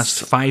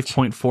cost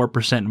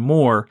 5.4%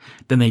 more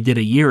than they did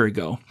a year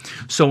ago.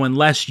 So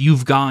unless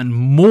you've gotten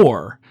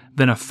more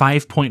than a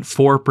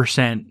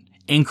 5.4%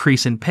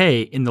 increase in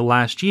pay in the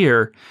last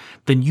year,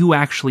 then you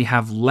actually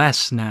have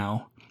less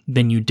now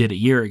than you did a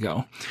year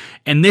ago.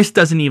 And this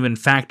doesn't even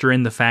factor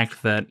in the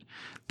fact that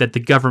that the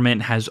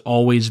government has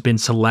always been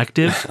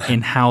selective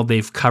in how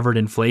they've covered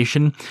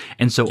inflation.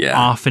 And so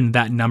often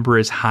that number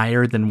is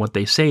higher than what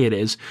they say it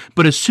is.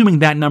 But assuming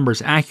that number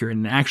is accurate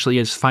and actually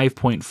is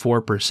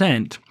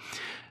 5.4%,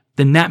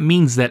 then that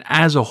means that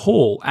as a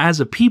whole, as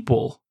a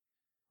people,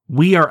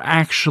 we are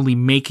actually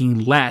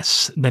making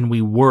less than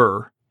we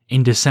were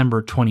in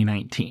December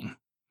 2019.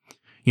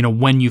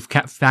 When you've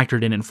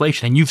factored in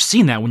inflation. And you've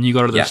seen that when you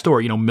go to the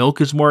store. Milk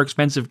is more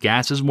expensive,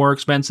 gas is more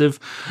expensive,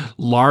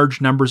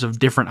 large numbers of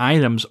different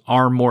items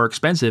are more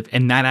expensive,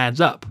 and that adds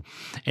up.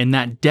 And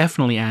that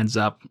definitely adds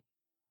up.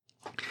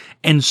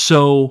 And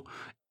so,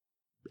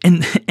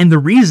 and the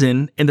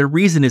reason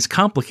is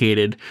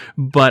complicated,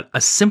 but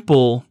a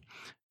simple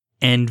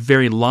and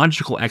very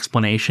logical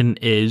explanation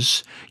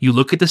is you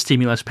look at the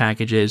stimulus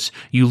packages,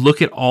 you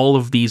look at all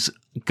of these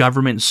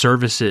government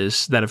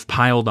services that have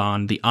piled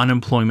on, the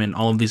unemployment,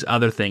 all of these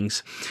other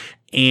things,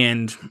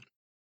 and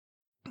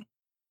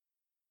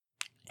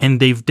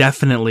they've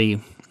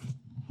definitely...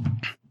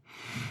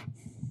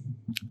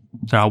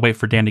 So I'll wait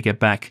for Dan to get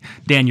back.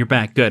 Dan, you're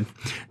back. Good.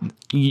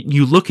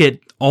 You look at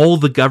all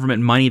the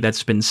government money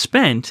that's been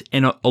spent,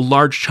 and a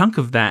large chunk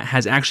of that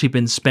has actually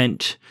been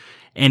spent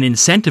and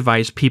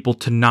incentivize people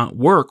to not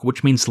work,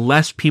 which means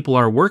less people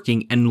are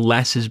working and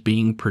less is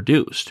being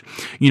produced.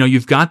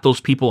 You've got those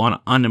people on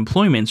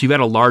unemployment, so you've got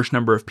a large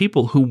number of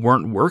people who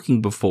weren't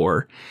working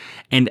before,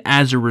 and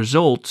as a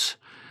result,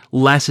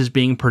 less is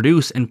being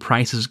produced and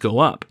prices go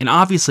up. And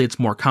obviously it's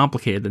more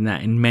complicated than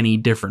that in many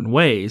different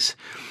ways,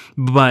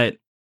 but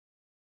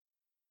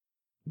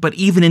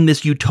even in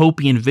this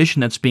utopian vision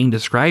that's being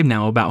described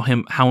now about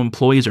how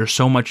employees are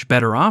so much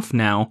better off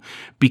now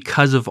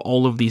because of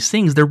all of these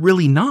things, they're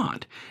really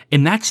not.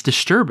 And that's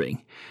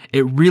disturbing.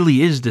 It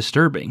really is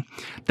disturbing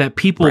that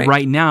people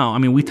right now,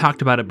 we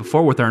talked about it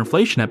before with our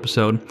inflation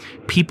episode,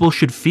 people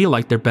should feel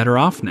like they're better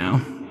off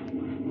now.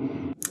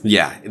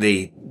 Yeah,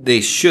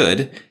 they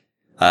should.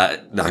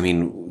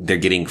 They're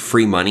getting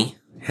free money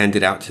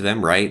handed out to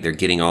them, right? They're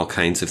getting all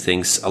kinds of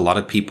things. A lot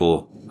of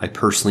people, I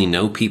personally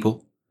know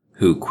people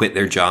who quit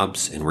their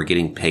jobs and were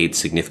getting paid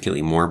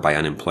significantly more by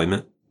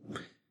unemployment.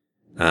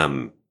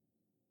 And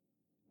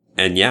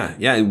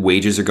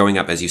wages are going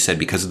up, as you said,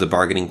 because of the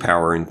bargaining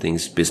power and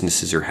things.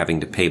 Businesses are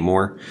having to pay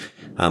more.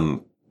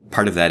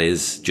 Part of that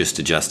is just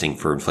adjusting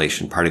for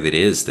inflation. Part of it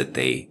is that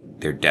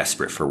they're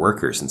desperate for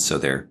workers, and so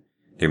they're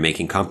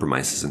making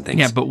compromises and things.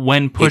 Yeah, but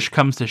when push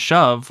comes to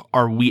shove,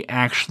 are we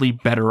actually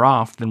better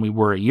off than we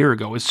were a year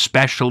ago,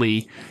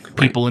 especially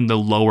people in the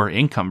lower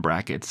income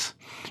brackets?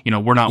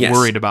 We're not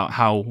worried about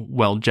how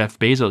well Jeff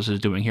Bezos is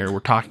doing here. We're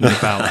talking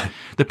about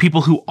the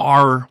people who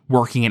are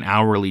working an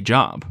hourly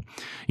job.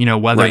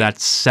 Whether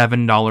that's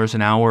 $7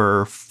 an hour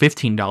or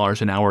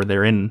 $15 an hour,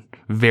 they're in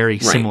very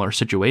similar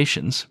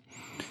situations.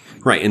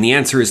 Right, and the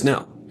answer is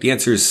no. The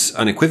answer is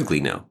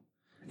unequivocally no.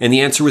 And the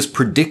answer was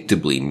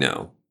predictably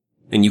no.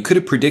 And you could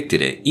have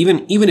predicted it.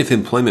 Even if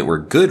employment were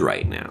good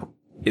right now,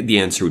 the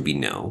answer would be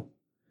no.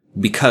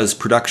 Because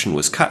production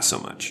was cut so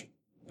much.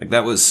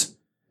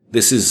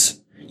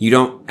 You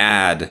don't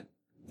add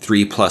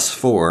 3 plus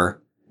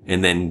 4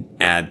 and then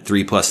add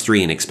 3 plus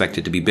 3 and expect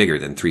it to be bigger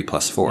than 3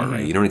 plus 4,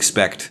 right? You don't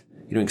expect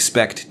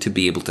to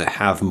be able to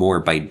have more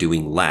by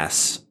doing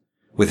less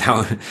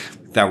without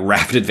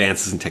rapid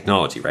advances in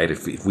technology, right?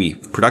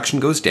 If production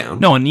goes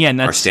down,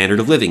 our standard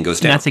of living goes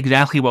down. That's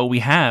exactly what we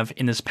have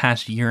in this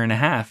past year and a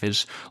half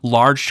is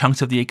large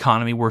chunks of the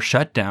economy were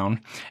shut down.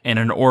 And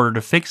in order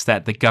to fix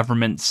that, the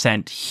government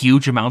sent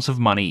huge amounts of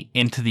money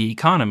into the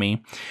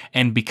economy.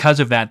 And because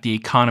of that, the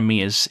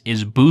economy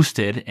is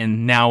boosted.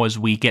 And now as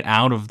we get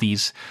out of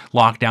these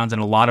lockdowns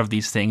and a lot of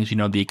these things,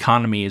 the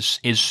economy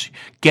is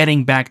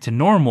getting back to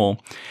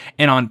normal.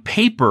 And on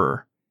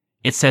paper,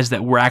 it says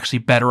that we're actually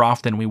better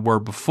off than we were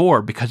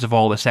before because of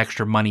all this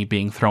extra money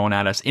being thrown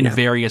at us in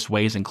various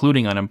ways,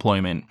 including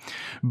unemployment.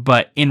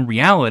 But in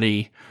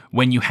reality,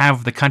 when you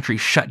have the country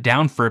shut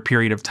down for a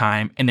period of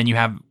time and then you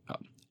have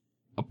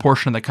a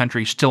portion of the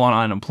country still on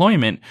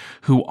unemployment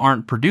who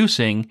aren't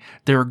producing,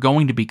 there are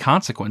going to be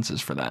consequences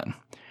for that.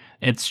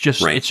 It's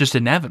just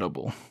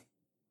inevitable.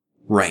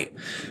 Right.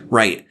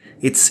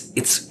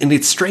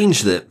 It's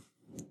strange that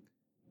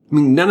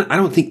I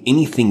don't think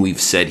anything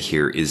we've said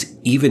here is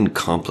even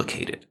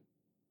complicated.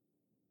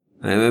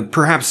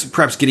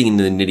 Perhaps getting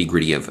into the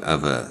nitty-gritty of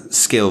a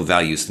scale of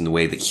values and the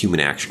way that human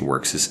action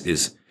works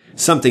is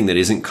something that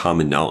isn't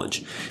common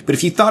knowledge. But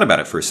if you thought about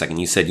it for a second,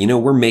 you said,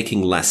 we're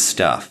making less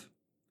stuff.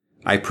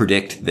 I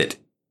predict that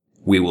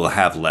we will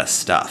have less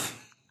stuff.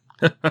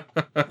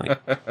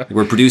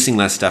 We're producing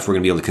less stuff. We're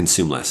going to be able to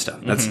consume less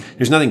stuff.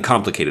 There's nothing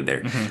complicated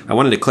there. I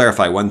wanted to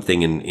clarify one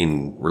thing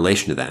in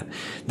relation to that.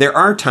 There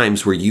are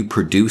times where you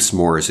produce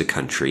more as a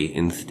country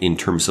in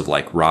terms of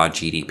raw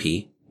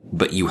GDP,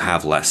 but you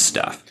have less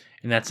stuff.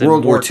 And that's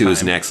World War II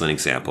is an excellent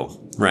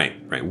example.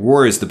 Right.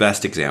 War is the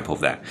best example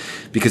of that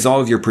because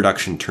all of your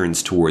production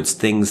turns towards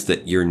things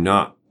that you're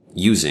not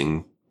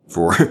using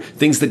for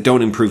things that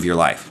don't improve your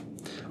life.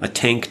 A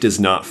tank does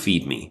not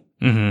feed me.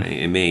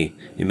 It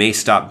may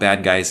stop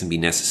bad guys and be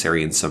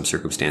necessary in some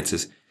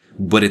circumstances,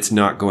 but it's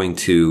not going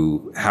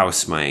to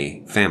house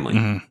my family.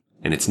 Mm-hmm.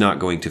 And it's not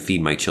going to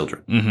feed my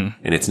children. Mm-hmm.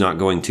 And it's not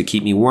going to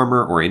keep me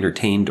warmer or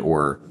entertained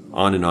or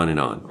on and on and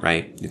on,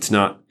 right? It's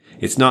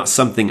not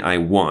something I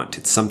want.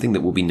 It's something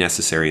that will be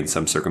necessary in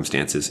some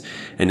circumstances.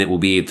 And it will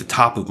be at the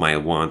top of my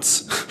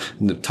wants,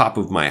 the top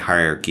of my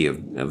hierarchy of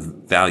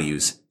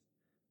values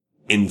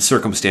in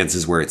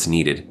circumstances where it's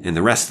needed. And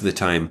the rest of the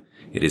time,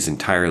 it is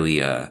entirely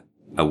a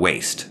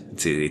waste.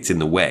 It's in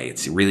the way.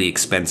 It's a really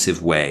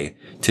expensive way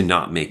to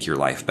not make your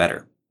life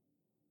better.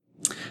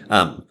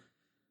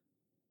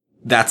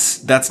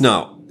 That's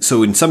not,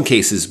 so in some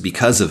cases,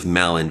 because of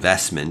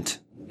malinvestment,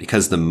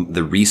 because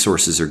the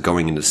resources are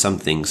going into some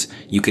things,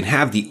 you can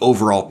have the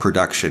overall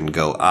production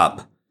go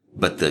up,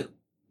 but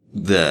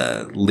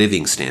the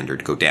living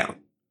standard go down.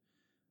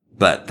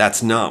 But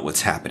that's not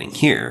what's happening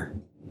here.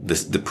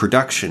 The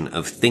production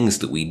of things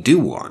that we do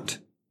want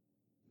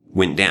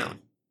went down.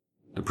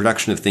 The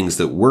production of things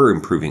that were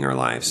improving our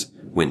lives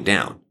went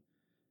down.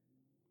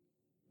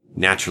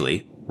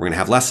 Naturally, we're going to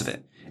have less of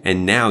it.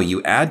 And now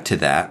you add to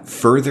that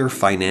further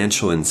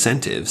financial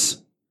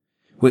incentives.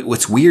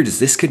 What's weird is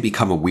this could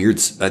become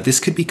this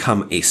could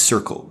become a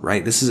circle,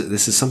 right? This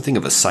is something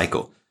of a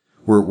cycle.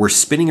 We're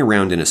spinning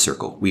around in a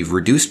circle. We've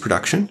reduced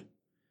production.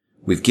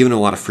 We've given a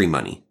lot of free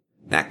money.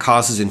 That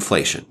causes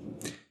inflation.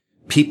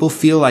 People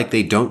feel like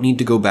they don't need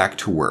to go back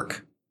to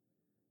work.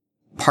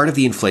 Part of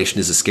the inflation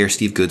is a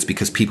scarcity of goods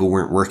because people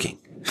weren't working.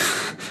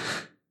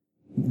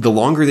 The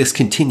longer this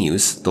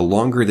continues, the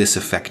longer this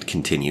effect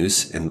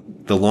continues, and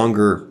the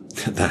longer,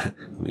 let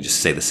me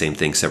just say the same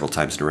thing several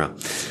times in a row.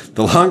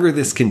 The longer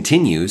this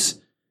continues,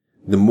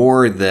 the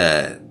more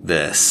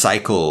the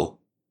cycle,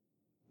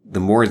 the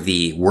more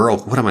the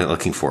what am I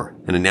looking for?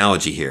 An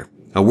analogy here.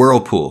 A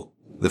whirlpool.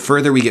 The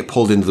further we get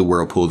pulled into the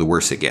whirlpool, the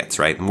worse it gets,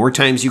 right? The more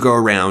times you go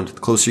around, the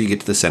closer you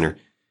get to the center,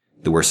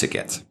 the worse it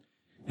gets.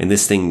 And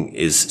this thing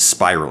is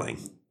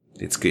spiraling.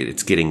 It's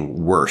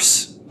getting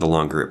worse the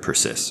longer it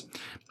persists.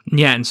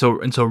 Yeah, and so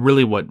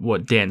really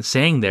what Dan's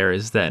saying there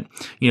is that,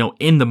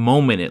 in the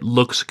moment it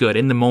looks good.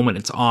 In the moment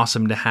it's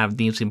awesome to have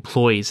these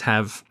employees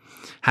have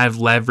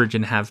leverage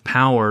and have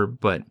power,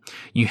 but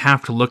you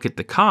have to look at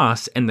the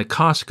cost, and the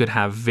cost could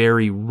have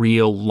very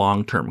real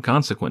long-term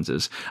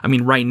consequences. I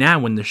mean, right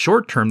now in the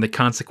short term, the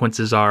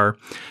consequences are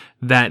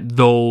that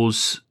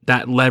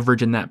that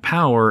leverage and that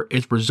power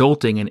is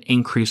resulting in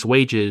increased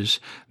wages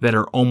that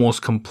are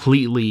almost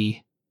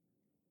completely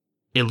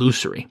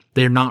illusory.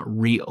 They're not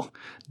real.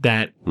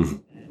 That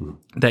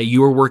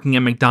you were working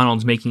at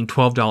McDonald's making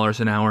 $12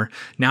 an hour.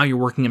 Now you're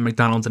working at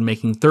McDonald's and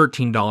making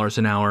 $13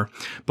 an hour.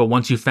 But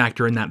once you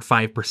factor in that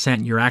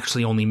 5%, you're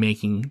actually only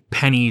making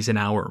pennies an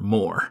hour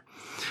more.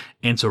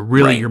 And so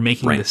really you're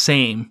making the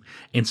same.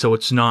 And so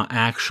it's not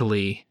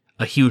actually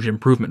a huge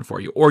improvement for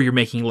you, or you're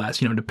making less,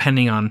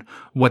 depending on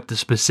what the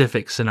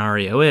specific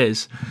scenario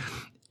is.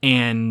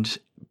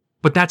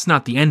 But that's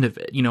not the end of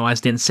it.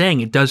 As Dan's saying,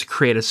 it does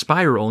create a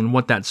spiral. And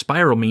what that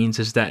spiral means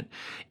is that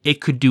it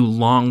could do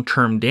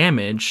long-term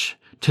damage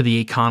to the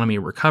economy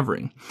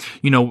recovering.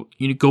 You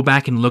go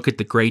back and look at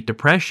the Great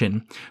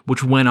Depression,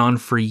 which went on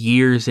for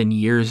years and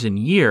years and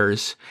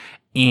years.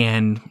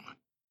 And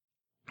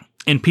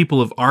people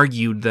have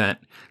argued that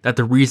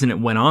the reason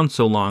it went on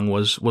so long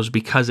was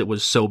because it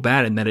was so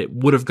bad, and that it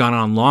would have gone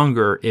on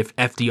longer if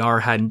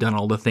FDR hadn't done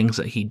all the things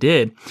that he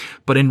did.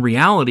 But in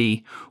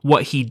reality,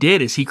 what he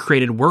did is he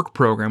created work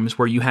programs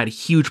where you had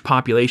huge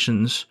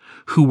populations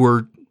who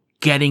were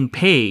getting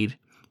paid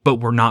but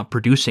were not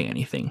producing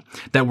anything,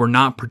 that were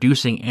not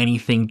producing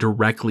anything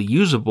directly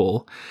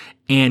usable.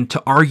 And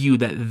to argue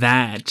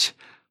that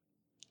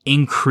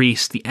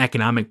increased the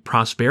economic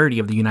prosperity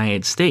of the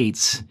United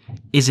States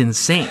is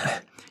insane.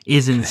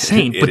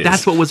 But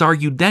that's what was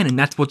argued then, and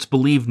that's what's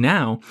believed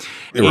now.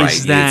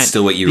 Is that it's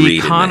still what you the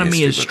read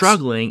economy in is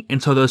struggling,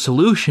 and so the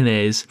solution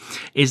is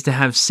to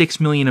have 6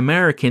 million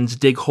Americans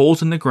dig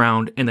holes in the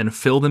ground and then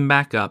fill them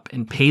back up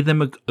and pay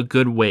them a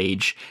good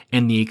wage,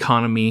 and the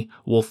economy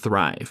will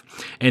thrive.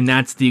 And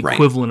that's the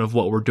equivalent of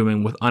what we're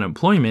doing with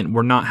unemployment.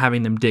 We're not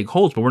having them dig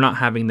holes, but we're not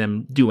having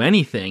them do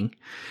anything.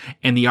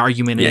 And the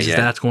argument is that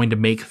that's going to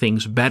make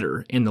things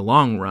better in the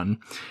long run,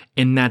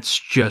 and that's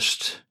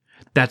just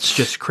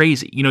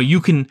crazy.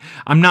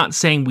 I'm not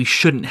saying we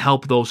shouldn't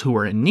help those who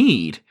are in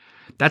need.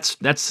 That's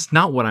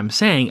not what I'm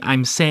saying.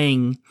 I'm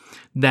saying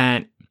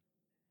that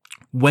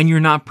when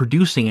you're not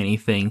producing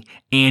anything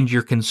and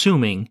you're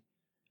consuming,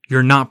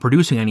 you're not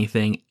producing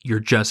anything, you're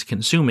just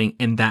consuming,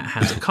 and that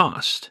has a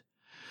cost.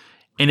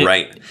 And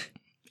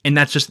And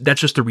that's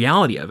just the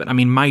reality of it. I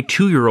mean, my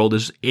 2-year-old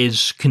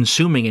is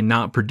consuming and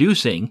not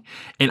producing,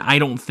 and I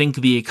don't think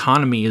the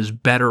economy is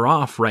better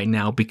off right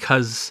now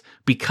because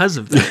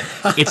of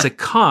that. It's a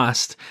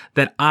cost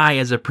that I,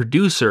 as a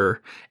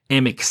producer,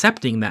 am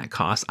accepting that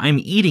cost. I'm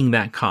eating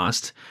that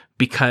cost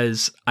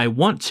because I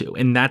want to,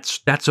 and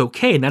that's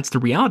okay, and that's the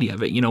reality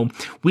of it.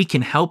 We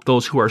can help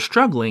those who are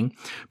struggling,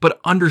 but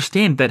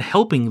understand that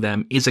helping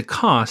them is a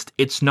cost.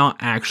 It's not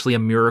actually a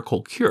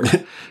miracle cure.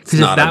 Because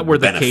if that were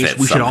the case,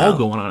 we should all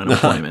go on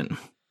unemployment.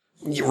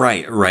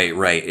 Right.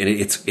 And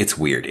it's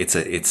weird.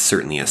 It's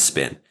certainly a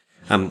spin.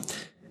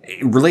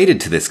 Related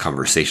to this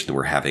conversation that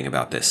we're having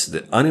about this,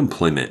 the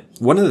unemployment,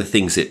 one of the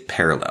things it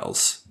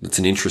parallels, it's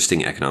an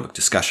interesting economic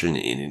discussion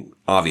and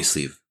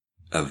obviously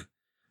of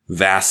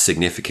vast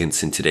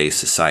significance in today's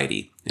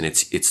society. And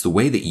it's the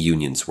way that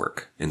unions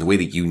work and the way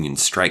that union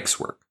strikes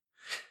work.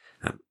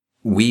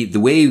 The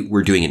way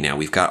we're doing it now,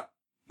 we've got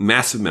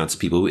massive amounts of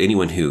people,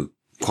 anyone who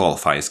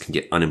qualifies can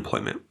get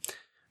unemployment.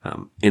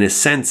 In a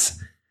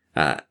sense,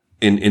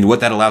 and what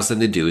that allows them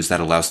to do is that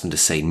allows them to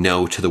say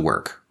no to the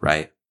work,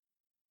 right?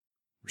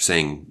 We're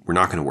saying we're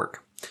not going to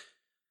work.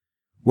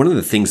 One of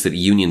the things that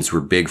unions were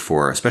big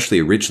for, especially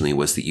originally,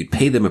 was that you'd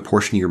pay them a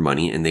portion of your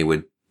money and they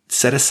would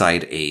set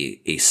aside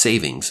a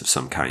savings of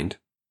some kind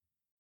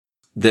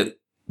that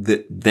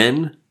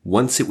then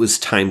once it was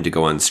time to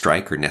go on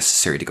strike or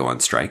necessary to go on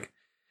strike,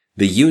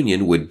 the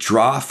union would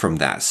draw from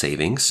that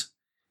savings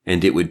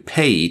and it would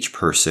pay each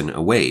person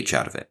a wage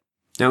out of it.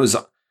 Now,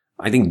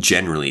 I think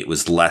generally it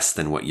was less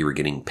than what you were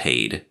getting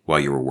paid while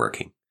you were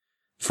working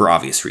for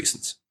obvious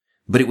reasons.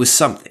 But it was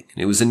something,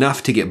 and it was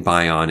enough to get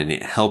by on, and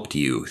it helped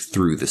you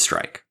through the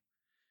strike.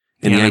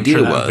 And the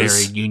idea was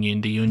varied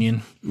union to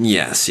union.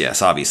 Yes.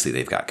 Obviously,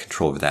 they've got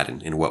control over that,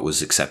 and what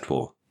was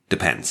acceptable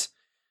depends.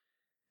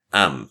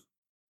 And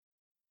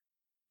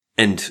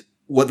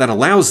what that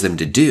allows them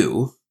to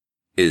do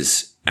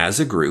is,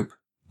 as a group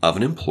of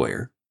an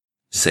employer,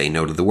 say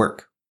no to the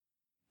work.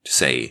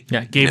 Say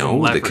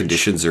no, the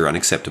conditions are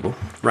unacceptable.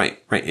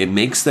 Right. It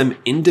makes them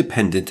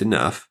independent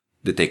enough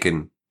that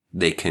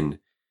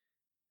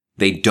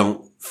they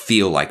don't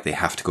feel like they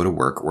have to go to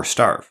work or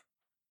starve.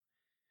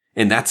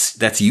 And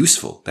that's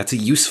useful. That's a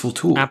useful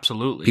tool.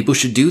 Absolutely. People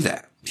should do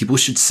that. People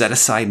should set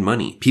aside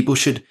money. People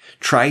should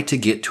try to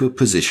get to a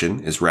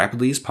position as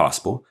rapidly as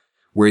possible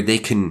where they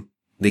can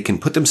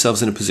put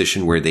themselves in a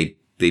position where they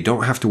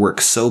don't have to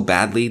work so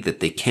badly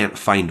that they can't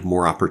find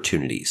more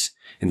opportunities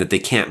and that they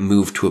can't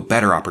move to a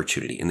better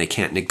opportunity and they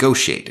can't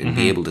negotiate and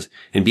be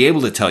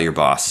able to tell your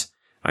boss,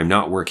 I'm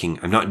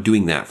not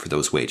doing that for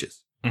those wages.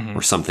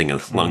 Or something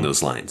along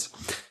those lines.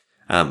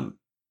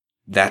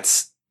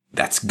 That's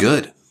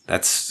good.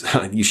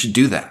 You should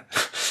do that.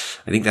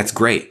 I think that's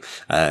great.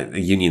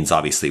 Unions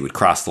obviously would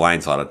cross the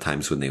lines a lot of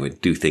times when they would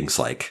do things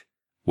like,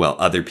 well,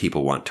 other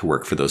people want to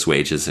work for those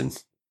wages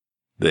and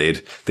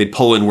they'd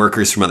pull in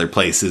workers from other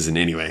places. And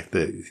anyway,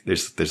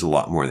 there's a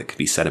lot more that could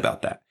be said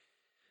about that.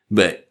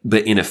 But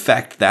in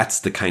effect, that's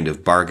the kind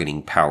of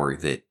bargaining power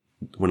that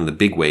one of the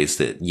big ways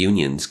that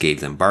unions gave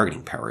them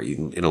bargaining power.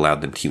 It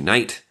allowed them to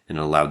unite and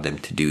allowed them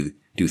to do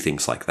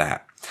things like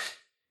that.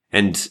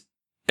 And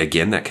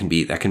again, that can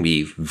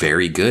be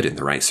very good in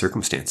the right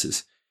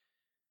circumstances.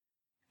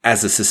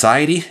 As a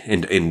society,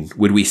 and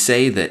would we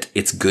say that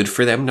it's good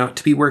for them not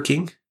to be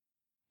working?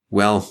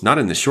 Well, not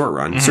in the short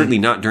run. Certainly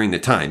not during the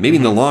time. Maybe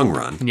in the long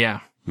run.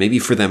 Yeah. Maybe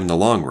for them in the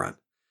long run.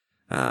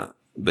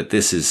 But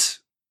this is,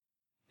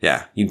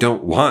 you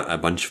don't want a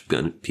bunch of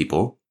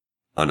people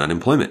on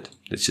unemployment.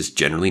 It's just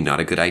generally not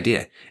a good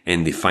idea.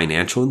 And the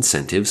financial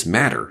incentives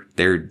matter.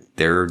 They're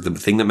the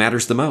thing that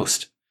matters the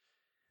most.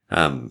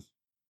 Any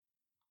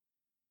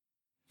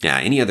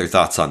other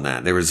thoughts on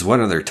that? There was one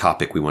other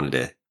topic we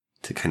wanted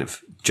to kind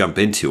of jump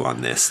into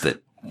on this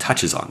that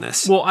touches on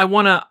this. Well, I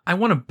want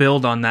to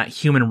build on that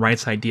human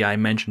rights idea I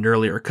mentioned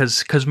earlier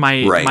cuz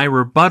my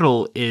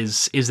rebuttal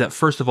is that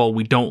first of all,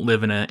 we don't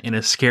live in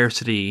a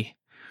scarcity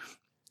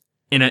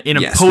in a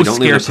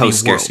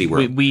post-scarcity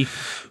world. We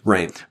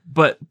right.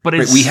 But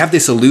it's, we have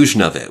this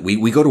illusion of it.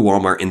 We go to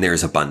Walmart and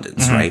there's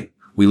abundance, right?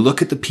 We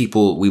look at the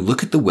people, we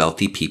look at the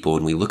wealthy people,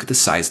 and we look at the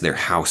size of their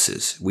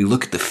houses. We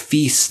look at the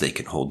feasts they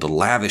can hold, the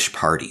lavish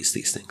parties,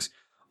 these things.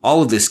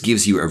 All of this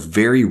gives you a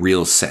very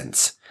real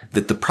sense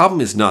that the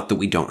problem is not that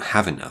we don't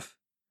have enough.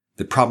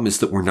 The problem is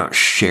that we're not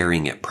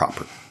sharing it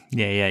properly.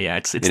 Yeah.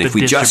 It's and if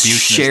we just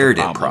shared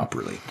it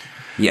properly,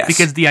 yes.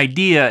 Because the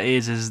idea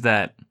is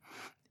that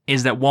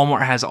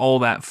Walmart has all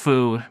that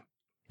food.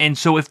 And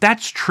so if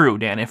that's true,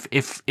 Dan,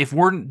 if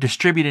we're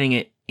distributing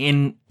it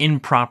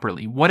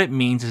improperly, what it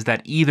means is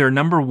that either,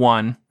 number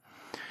one,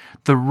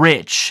 the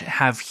rich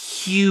have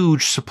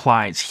huge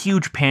supplies,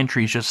 huge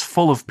pantries just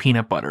full of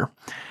peanut butter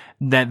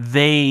that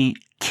they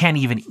can't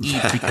even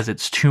eat because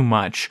it's too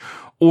much,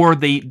 or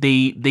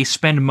they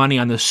spend money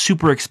on the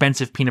super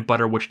expensive peanut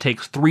butter, which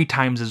takes 3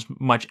 times as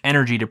much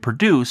energy to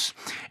produce,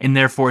 and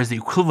therefore is the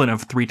equivalent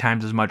of 3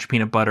 times as much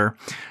peanut butter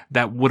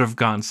that would have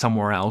gone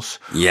somewhere else.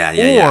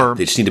 Yeah.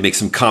 They just need to make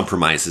some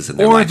compromises in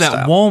their lifestyle. Or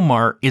that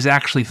Walmart is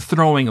actually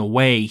throwing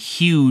away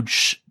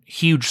huge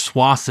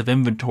swaths of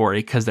inventory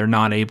because they're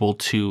not able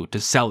to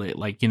sell it.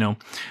 Like to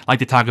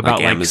talk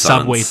about like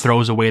Subway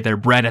throws away their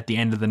bread at the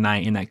end of the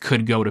night, and that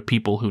could go to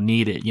people who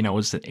need it,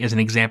 as an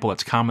example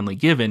that's commonly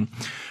given.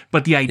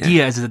 But the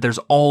idea is that there's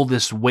all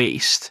this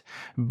waste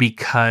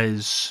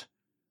because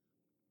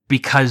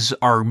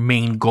our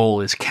main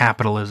goal is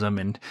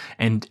capitalism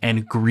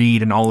and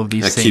greed and all of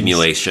these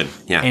accumulation.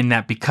 Things. Yeah. And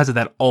that because of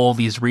that, all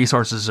these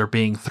resources are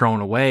being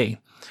thrown away.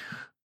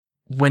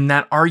 When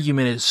that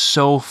argument is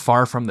so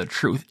far from the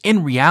truth,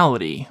 in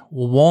reality,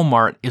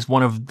 Walmart is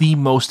one of the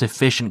most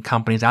efficient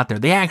companies out there.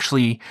 They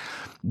actually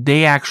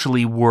they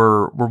actually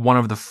were one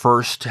of the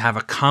first to have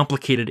a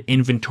complicated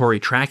inventory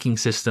tracking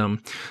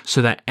system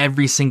so that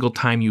every single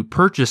time you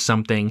purchased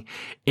something,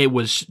 it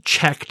was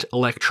checked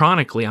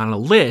electronically on a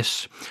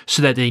list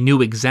so that they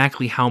knew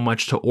exactly how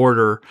much to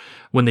order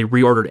when they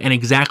reordered and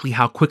exactly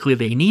how quickly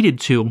they needed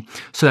to,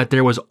 so that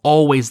there was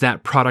always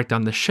that product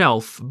on the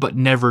shelf, but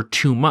never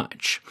too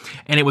much.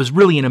 And it was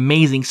really an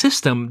amazing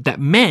system that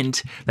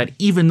meant that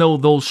even though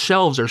those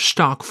shelves are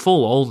stock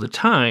full all the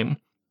time,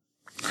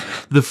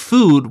 the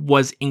food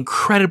was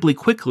incredibly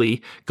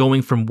quickly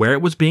going from where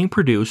it was being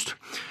produced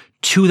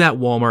to that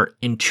Walmart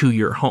and to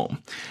your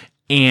home.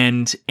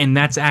 And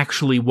that's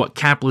actually what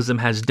capitalism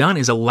has done,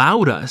 is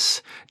allowed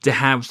us to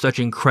have such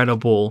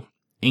incredible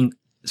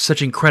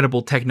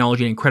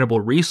technology and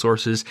incredible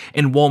resources,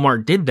 and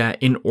Walmart did that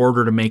in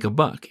order to make a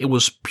buck. It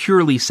was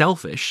purely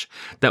selfish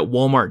that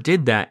Walmart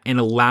did that and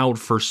allowed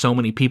for so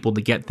many people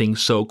to get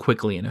things so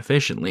quickly and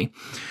efficiently.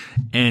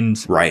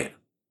 And right.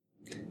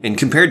 And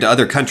compared to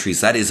other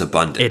countries, that is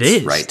abundance. It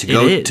is. Right? To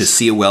go to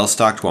see a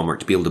well-stocked Walmart,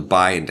 to be able to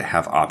buy and to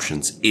have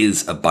options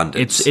is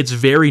abundance. It's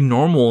very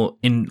normal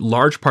in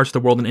large parts of the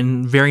world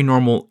and very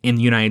normal in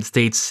the United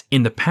States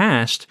in the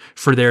past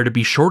for there to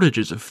be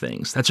shortages of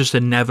things. That's just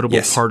an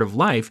inevitable part of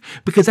life,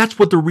 because that's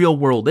what the real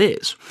world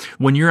is.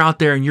 When you're out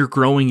there and you're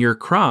growing your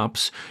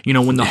crops,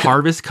 when the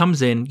harvest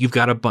comes in, you've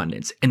got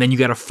abundance. And then you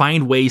got to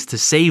find ways to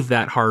save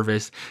that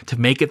harvest to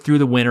make it through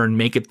the winter and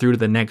make it through to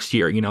the next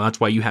year. That's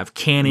why you have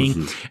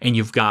canning and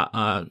you've got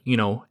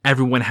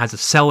everyone has a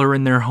cellar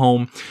in their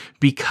home,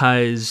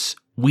 because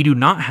we do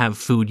not have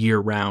food year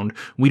round.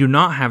 We do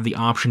not have the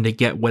option to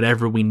get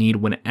whatever we need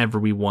whenever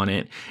we want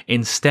it.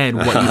 Instead,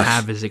 what you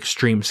have is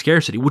extreme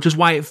scarcity, which is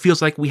why it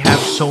feels like we have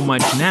so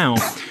much now.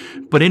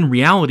 But in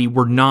reality,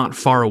 we're not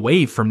far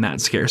away from that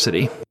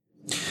scarcity.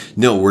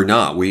 No, we're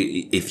not.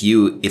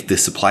 If the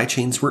supply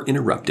chains were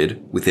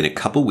interrupted, within a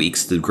couple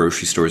weeks, the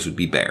grocery stores would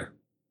be bare.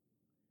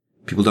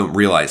 People don't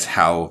realize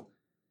how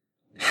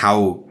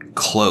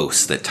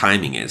close that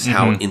timing is,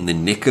 how in the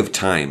nick of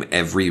time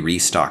every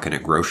restock in a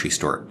grocery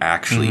store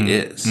actually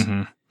is.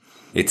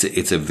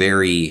 It's a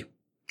very...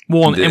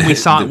 Well, and we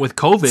saw it with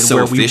COVID,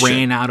 where we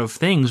ran out of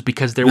things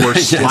because there were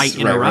slight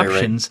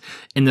interruptions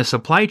in the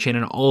supply chain,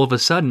 and all of a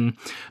sudden,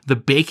 the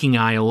baking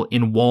aisle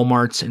in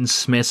Walmarts and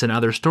Smiths and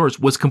other stores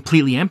was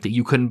completely empty.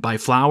 You couldn't buy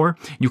flour,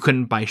 you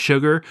couldn't buy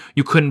sugar,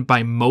 you couldn't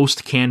buy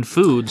most canned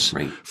foods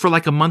for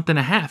like a month and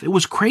a half. It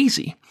was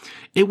crazy.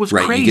 It was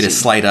crazy. You get a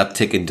slight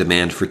uptick in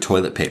demand for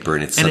toilet paper,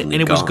 and it's suddenly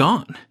gone. Was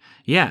gone.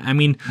 Yeah, I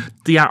mean,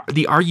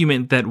 the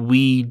argument that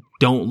we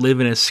don't live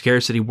in a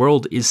scarcity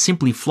world is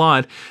simply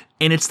flawed.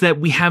 And it's that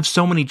we have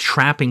so many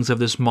trappings of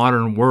this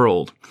modern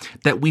world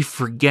that we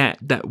forget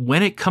that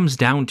when it comes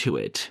down to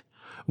it,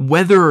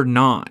 whether or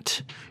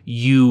not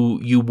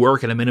you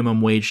work at a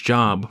minimum wage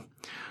job,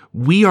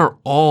 we are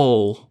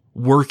all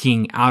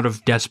working out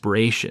of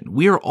desperation.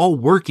 We are all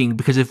working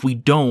because if we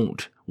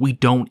don't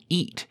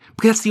eat.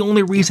 Because that's the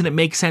only reason it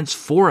makes sense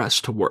for us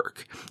to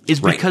work,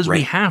 is because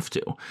we have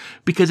to.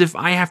 Because if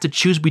I have to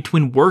choose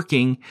between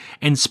working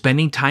and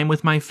spending time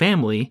with my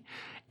family,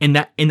 and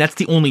that's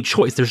the only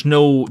choice, there's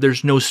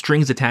no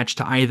strings attached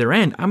to either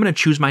end, I'm going to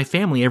choose my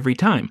family every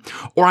time.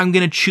 Or I'm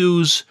going to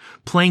choose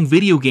playing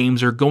video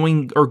games or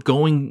going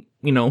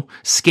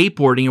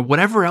skateboarding or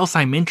whatever else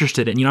I'm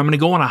interested in. I'm going to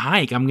go on a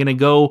hike. I'm going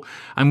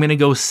to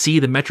go see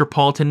the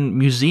Metropolitan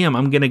Museum.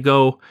 I'm going to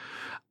go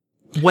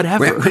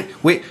whatever.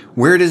 Wait,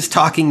 where does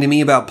talking to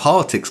me about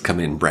politics come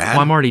in, Brad?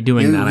 Well, I'm already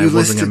doing that. I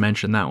wasn't going to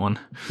mention that one.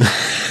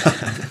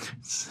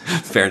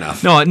 Fair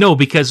enough. No,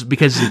 because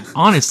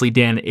honestly,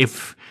 Dan,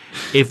 if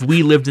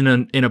we lived in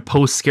a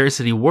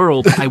post-scarcity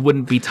world, I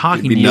wouldn't be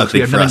talking to you because we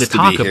have nothing to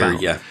talk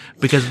about. Yeah.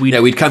 Because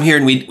we'd come here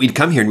and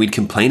we'd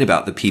complain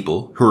about the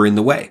people who are in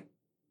the way.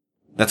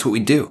 That's what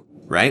we do,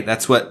 right?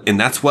 That's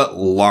what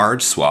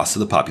large swaths of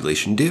the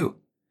population do.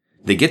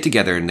 They get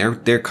together and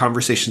their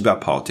conversations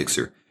about politics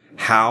are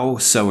how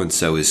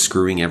so-and-so is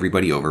screwing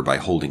everybody over by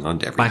holding on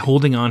to everything. By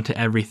holding on to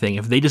everything.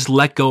 If they just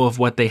let go of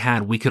what they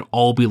had, we could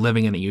all be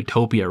living in a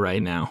utopia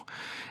right now.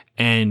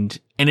 And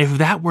if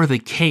that were the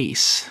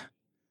case,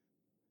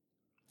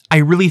 I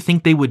really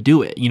think they would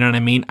do it. You know what I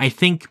mean? I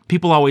think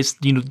people always,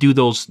 do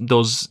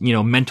those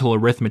mental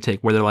arithmetic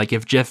where they're like,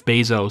 if Jeff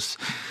Bezos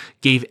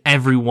gave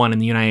everyone in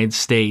the United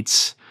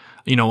States,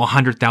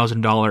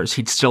 $100,000,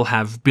 he'd still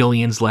have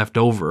billions left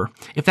over.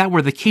 If that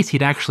were the case,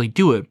 he'd actually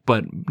do it.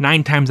 But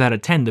 9 times out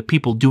of 10, the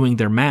people doing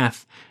their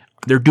math,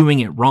 they're doing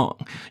it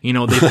wrong.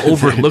 They've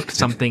overlooked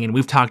something, and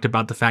we've talked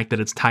about the fact that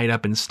it's tied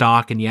up in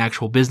stock and the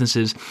actual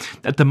businesses,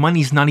 that the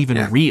money's not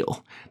even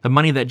real. The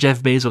money that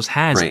Jeff Bezos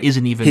has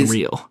isn't even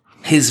real.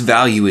 His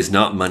value is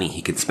not money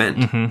he could spend.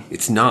 Mm-hmm.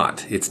 It's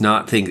not.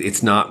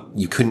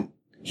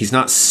 He's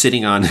not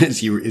sitting on,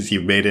 as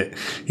you made it,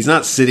 he's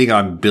not sitting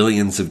on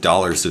billions of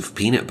dollars of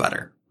peanut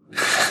butter.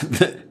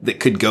 that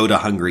could go to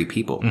hungry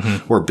people,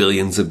 or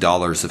billions of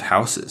dollars of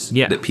houses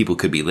that people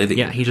could be living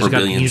in, he's or just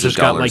billions of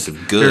got dollars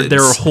of goods.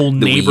 There are whole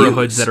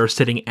neighborhoods that are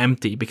sitting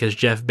empty because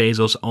Jeff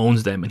Bezos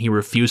owns them and he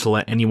refused to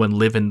let anyone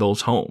live in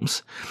those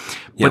homes.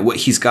 But what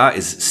he's got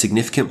is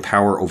significant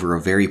power over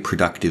a very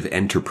productive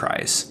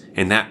enterprise.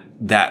 And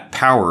that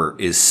power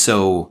is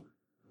so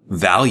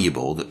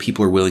valuable that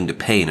people are willing to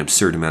pay an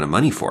absurd amount of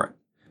money for it.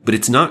 But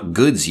it's not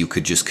goods you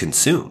could just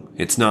consume.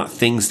 It's not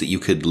things that you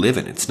could live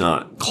in. It's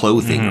not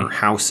clothing or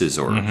houses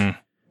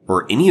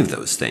or any of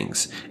those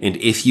things. And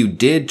if you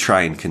did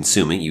try and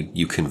consume it,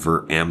 you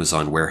convert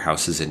Amazon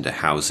warehouses into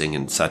housing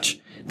and such,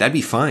 that'd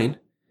be fine.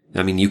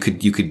 I mean, you could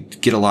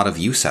get a lot of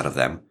use out of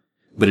them,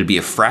 but it'd be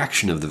a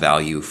fraction of the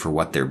value for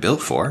what they're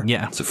built for.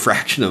 Yeah. It's a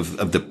fraction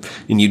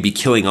and you'd be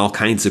killing all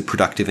kinds of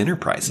productive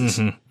enterprises.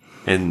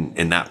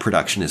 And that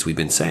production, as we've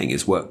been saying,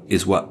 is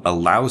what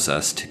allows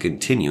us to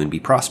continue and be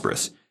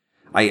prosperous.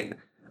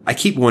 I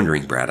keep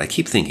wondering, Brad, I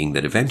keep thinking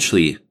that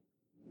eventually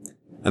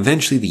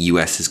the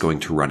U.S. is going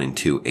to run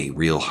into a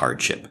real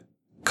hardship.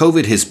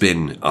 COVID has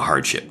been a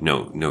hardship.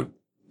 No,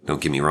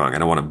 don't get me wrong. I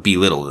don't want to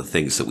belittle the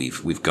things that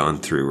we've gone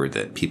through or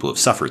that people have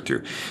suffered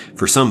through.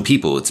 For some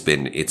people, it's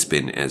been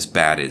as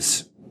bad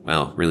as,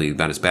 well, really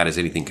about as bad as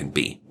anything can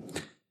be.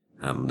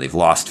 They've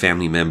lost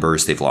family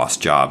members, they've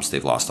lost jobs,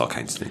 they've lost all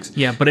kinds of things.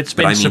 Yeah, but it's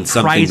been surprisingly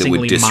something that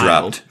would disrupt.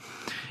 Mild.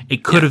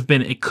 It could have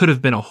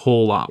been a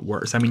whole lot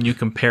worse. I mean, you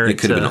compare it. It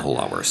could have been a whole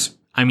lot worse.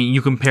 I mean,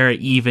 you compare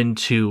it even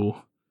to.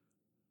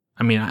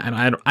 I mean,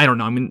 I don't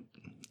know. I mean,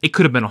 it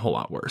could have been a whole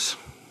lot worse.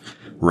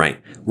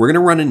 Right. We're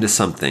going to run into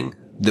something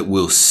that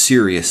will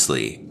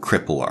seriously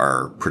cripple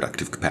our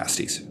productive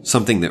capacities.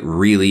 Something that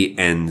really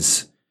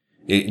ends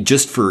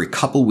just for a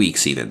couple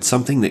weeks, even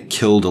something that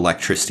killed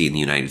electricity in the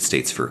United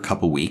States for a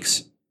couple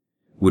weeks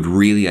would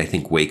really, I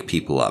think, wake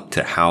people up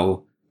to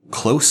how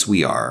close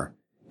we are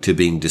to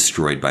being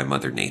destroyed by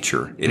Mother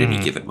Nature at any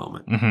given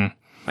moment.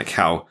 Like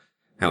how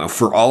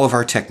for all of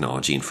our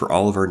technology and for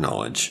all of our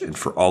knowledge and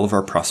for all of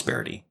our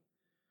prosperity,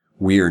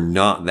 we are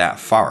not that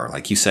far.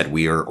 Like you said,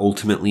 we are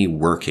ultimately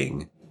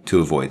working to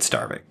avoid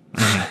starving.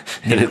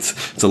 And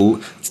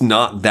it's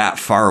not that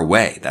far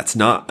away. That's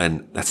not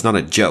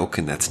a joke,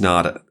 and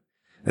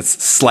that's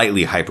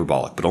slightly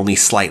hyperbolic, but only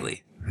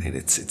slightly. Right?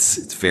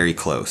 It's very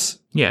close.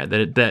 Yeah,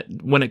 that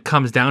when it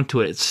comes down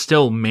to it, it's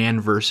still man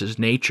versus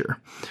nature.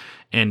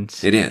 And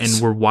it is.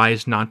 And we're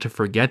wise not to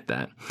forget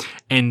that.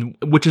 And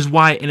which is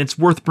why, and it's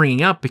worth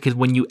bringing up, because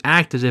when you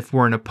act as if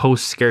we're in a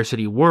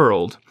post-scarcity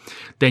world,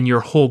 then your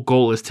whole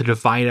goal is to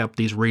divide up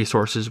these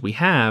resources we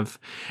have.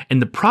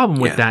 And the problem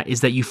with that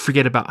is that you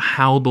forget about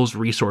how those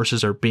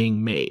resources are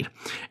being made.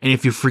 And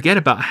if you forget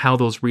about how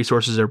those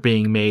resources are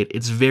being made,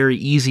 it's very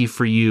easy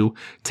for you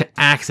to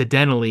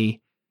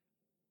accidentally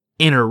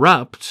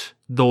interrupt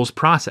those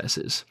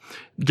processes.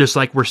 Just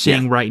like we're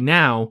seeing right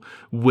now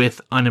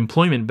with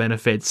unemployment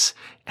benefits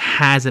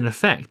has an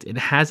effect. It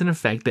has an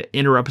effect that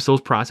interrupts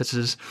those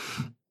processes,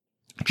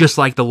 just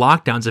like the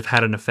lockdowns have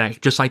had an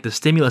effect, just like the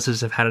stimuluses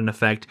have had an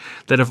effect,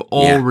 that have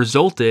all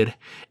resulted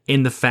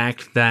in the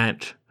fact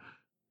that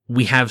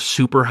we have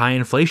super high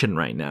inflation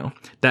right now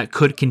that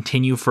could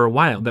continue for a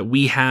while, that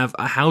we have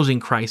a housing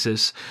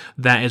crisis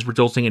that is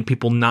resulting in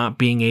people not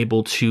being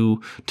able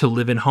to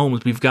live in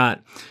homes. We've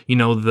got,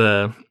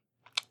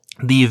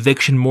 the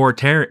eviction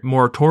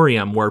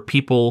moratorium where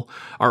people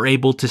are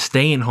able to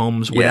stay in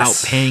homes without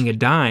paying a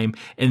dime,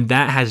 and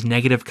that has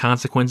negative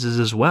consequences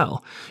as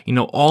well.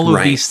 All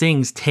of these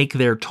things take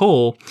their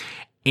toll,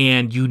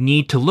 and you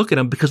need to look at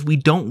them because we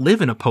don't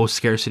live in a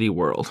post-scarcity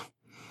world.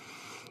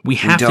 We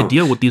have to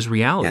deal with these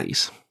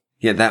realities.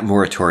 Yeah, that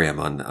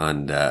moratorium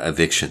on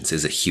evictions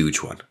is a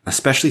huge one,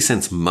 especially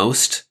since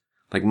most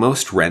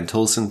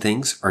rentals and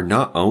things are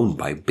not owned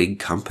by big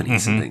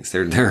companies and things.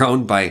 They're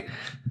owned by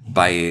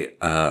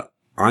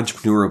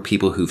entrepreneurial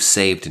people who've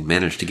saved and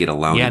managed to get a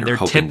loan and are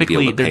hoping to be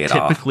able to pay it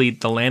off. Typically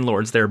the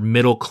landlords, they're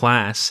middle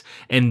class,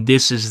 and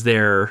this is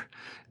their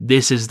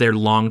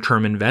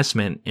long-term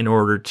investment in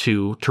order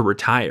to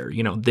retire.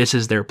 This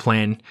is their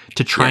plan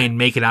to try and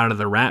make it out of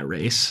the rat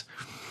race.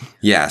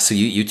 Yeah, so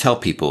you tell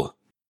people,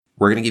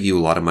 we're going to give you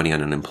a lot of money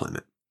on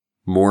unemployment.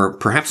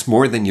 Perhaps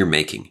more than you're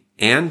making.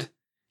 And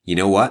you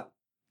know what?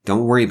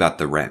 Don't worry about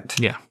the rent.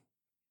 Yeah.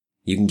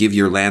 You can give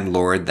your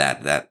landlord,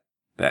 that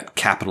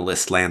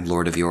capitalist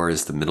landlord of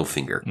yours, the middle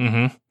finger.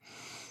 Mm-hmm.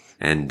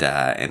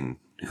 And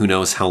who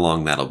knows how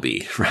long that'll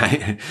be,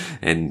 right?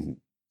 And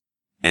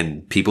a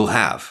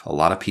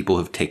lot of people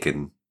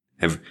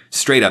have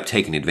straight up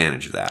taken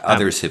advantage of that.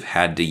 Others have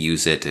had to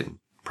use it and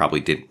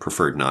probably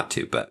preferred not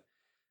to,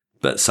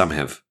 but some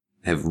have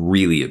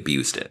really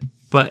abused it.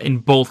 But in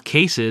both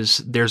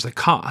cases, there's a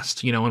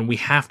cost, and we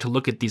have to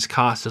look at these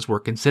costs as we're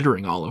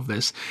considering all of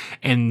this.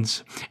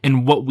 And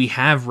what we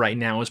have right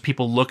now is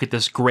people look at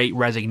this great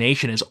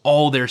resignation as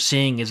all they're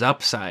seeing is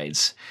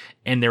upsides,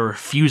 and they're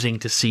refusing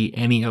to see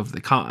any of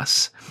the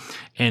costs.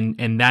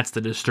 And that's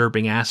the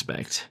disturbing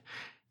aspect.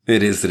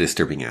 It is the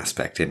disturbing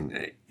aspect.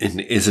 And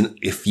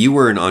if you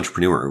were an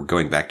entrepreneur,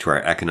 going back to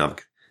our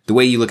the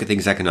way you look at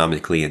things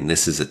economically, and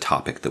this is a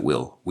topic that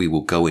we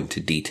will go into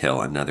detail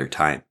another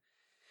time.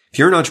 If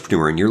you're an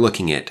entrepreneur and you're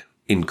looking at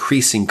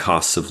increasing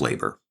costs of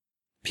labor,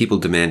 people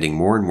demanding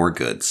more and more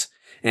goods,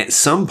 at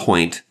some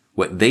point,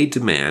 what they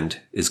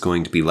demand is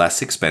going to be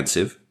less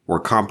expensive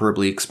or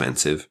comparably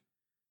expensive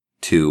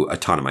to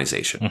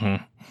autonomization.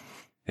 Mm-hmm.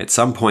 At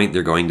some point,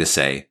 they're going to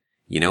say,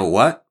 you know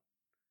what?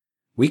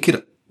 We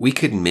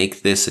could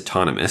make this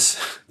autonomous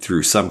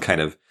through some kind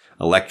of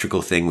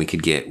electrical thing we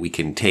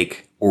can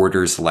take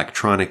orders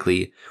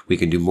electronically. We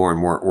can do more and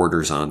more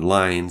orders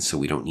online, so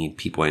we don't need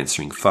people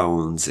answering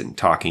phones and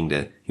talking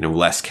to,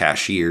 less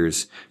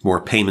cashiers,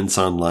 more payments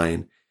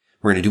online.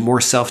 We're going to do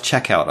more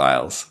self-checkout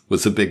aisles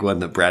was a big one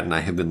that Brad and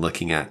I have been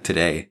looking at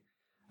today,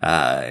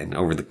 and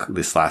over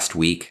this last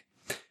week,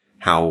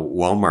 how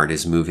Walmart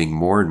is moving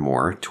more and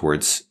more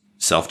towards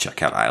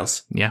self-checkout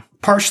aisles. Yeah.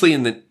 Partially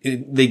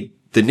the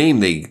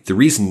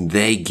reason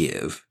they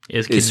give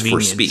is for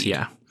speed.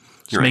 Yeah.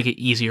 Just make it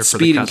easier for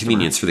the customer. Speed and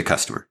convenience for the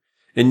customer.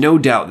 And no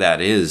doubt that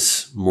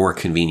is more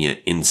convenient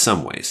in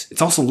some ways.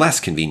 It's also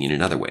less convenient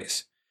in other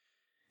ways.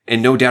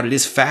 And no doubt it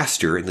is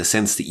faster in the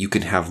sense that you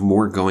can have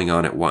more going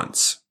on at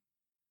once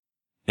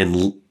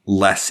and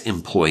less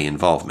employee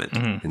involvement.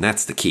 Mm-hmm. And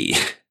that's the key.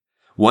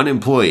 One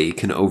employee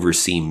can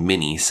oversee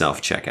many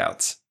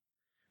self-checkouts.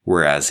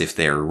 Whereas if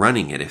they're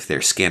running it, if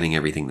they're scanning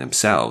everything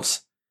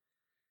themselves,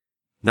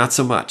 not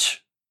so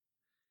much.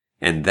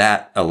 And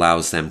that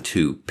allows them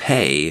to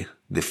pay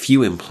the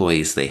few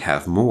employees they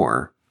have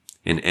more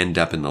and end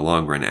up in the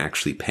long run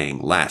actually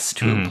paying less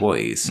to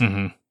employees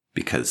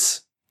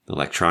because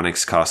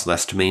electronics cost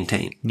less to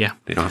maintain. Yeah.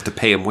 They don't have to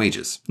pay them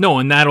wages. No,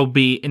 and that'll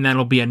be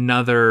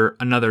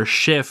another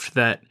shift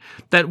that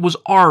was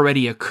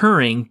already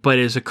occurring, but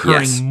is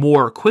occurring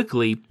more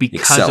quickly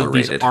because of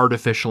these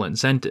artificial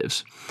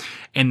incentives.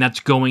 And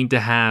that's going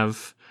to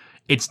have,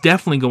 it's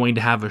definitely going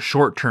to have a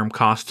short-term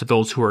cost to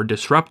those who are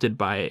disrupted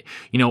by it.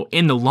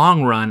 In the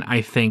long run,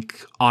 I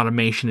think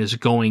automation is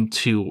going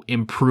to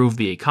improve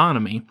the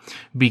economy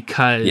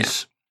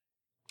because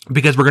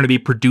we're going to be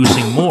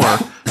producing more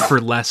for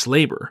less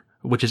labor,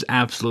 which is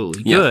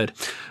absolutely good.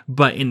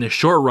 But in the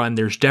short run,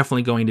 there's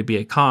definitely going to be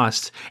a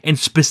cost, and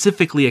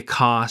specifically a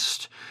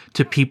cost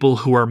to people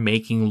who are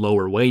making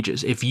lower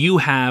wages. If you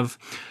have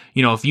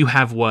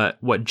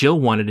what Jill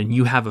wanted and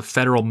you have a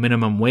federal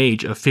minimum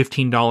wage of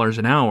 $15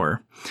 an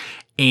hour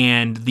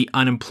and the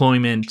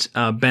unemployment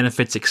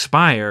benefits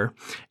expire,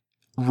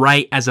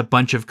 right as a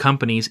bunch of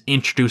companies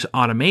introduce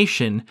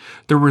automation,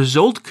 the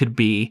result could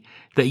be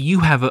that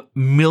you have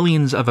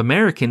millions of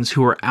Americans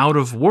who are out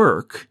of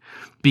work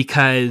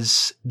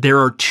because there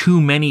are too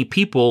many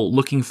people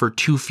looking for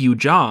too few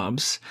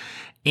jobs.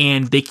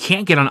 And they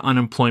can't get on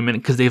unemployment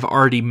because they've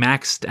already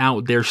maxed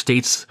out their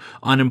state's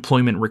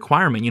unemployment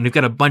requirement. You've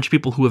got a bunch of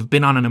people who have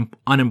been on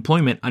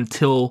unemployment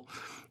until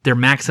their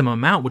maximum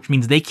amount, which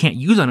means they can't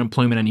use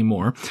unemployment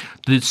anymore.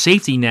 The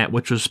safety net,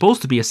 which was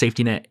supposed to be a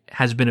safety net,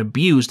 has been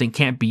abused and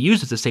can't be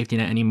used as a safety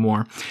net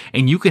anymore.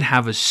 And you could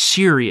have a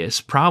serious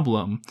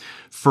problem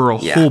for a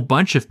whole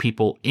bunch of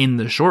people in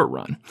the short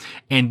run.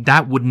 And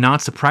that would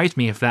not surprise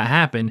me if that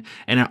happened.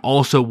 And it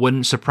also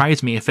wouldn't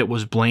surprise me if it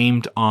was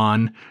blamed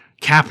on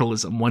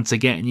capitalism once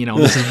again.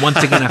 This is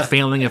once again a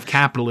failing of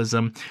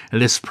capitalism,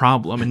 this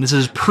problem. And this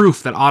is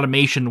proof that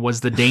automation was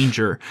the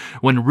danger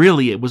when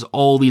really it was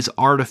all these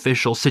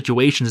artificial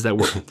situations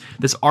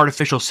this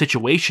artificial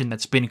situation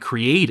that's been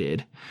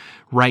created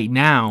right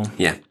now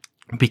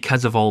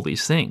because of all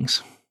these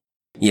things.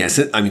 Yes,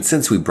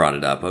 since we brought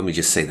it up, let me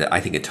just say that I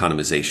think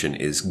autonomization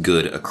is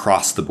good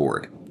across the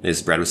board.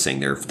 As Brad was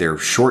saying, there are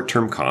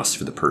short-term costs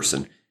for the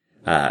person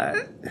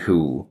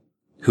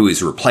who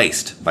is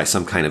replaced by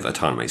some kind of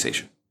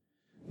autonomization.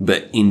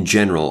 But in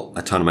general,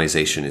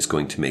 autonomization is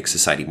going to make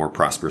society more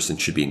prosperous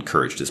and should be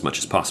encouraged as much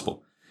as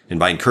possible. And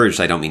by encouraged,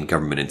 I don't mean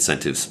government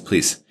incentives.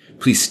 Please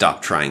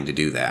stop trying to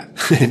do that.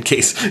 in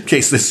case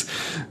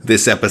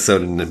this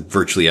episode and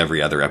virtually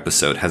every other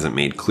episode hasn't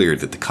made clear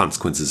that the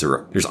consequences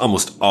there's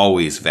almost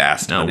always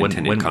vast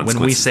unintended consequences.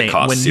 When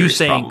you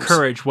say problems.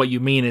 Encourage, what you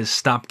mean is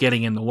stop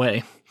getting in the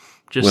way.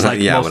 What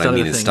I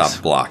mean is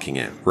stop blocking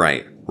it.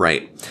 Right.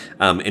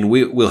 And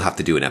we'll have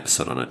to do an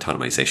episode on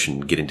automation,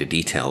 get into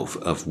detail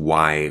of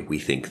why we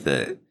think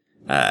that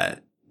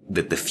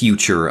the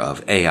future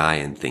of AI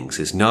and things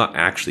is not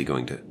actually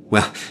going to,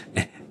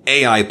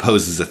 AI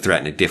poses a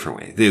threat in a different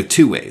way. There are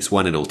two ways.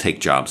 One, it'll take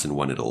jobs, and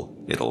one,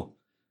 it'll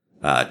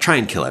try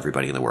and kill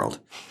everybody in the world.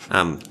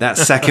 That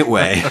second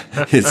way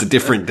is a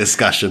different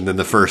discussion than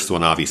the first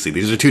one, obviously.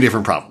 These are two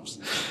different problems.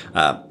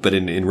 But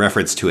in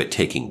reference to it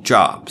taking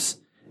jobs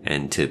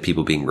and to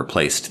people being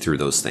replaced through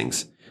those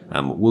things,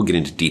 we'll get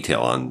into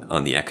detail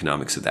on the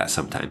economics of that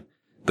sometime.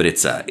 But it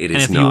is not. And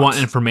if you want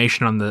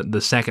information on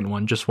the second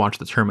one, just watch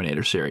the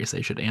Terminator series.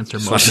 They should answer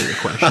most of your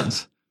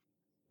questions.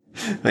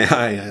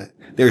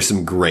 There's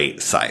some great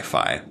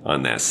sci-fi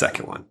on that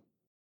second one.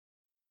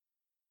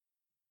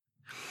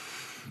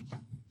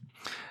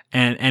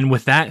 And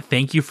with that,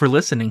 thank you for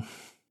listening.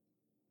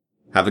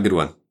 Have a good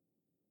one.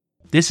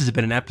 This has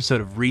been an episode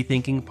of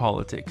Rethinking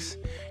Politics.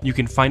 You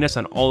can find us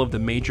on all of the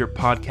major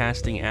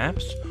podcasting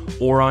apps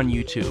or on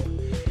YouTube.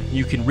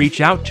 You can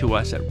reach out to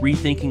us at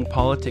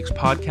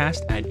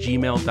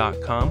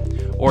rethinkingpoliticspodcast@gmail.com,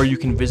 or you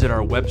can visit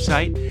our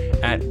website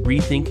at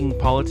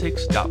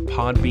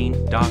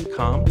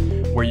rethinkingpolitics.podbean.com,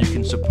 where you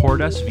can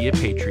support us via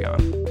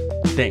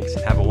Patreon. Thanks,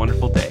 and have a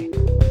wonderful day.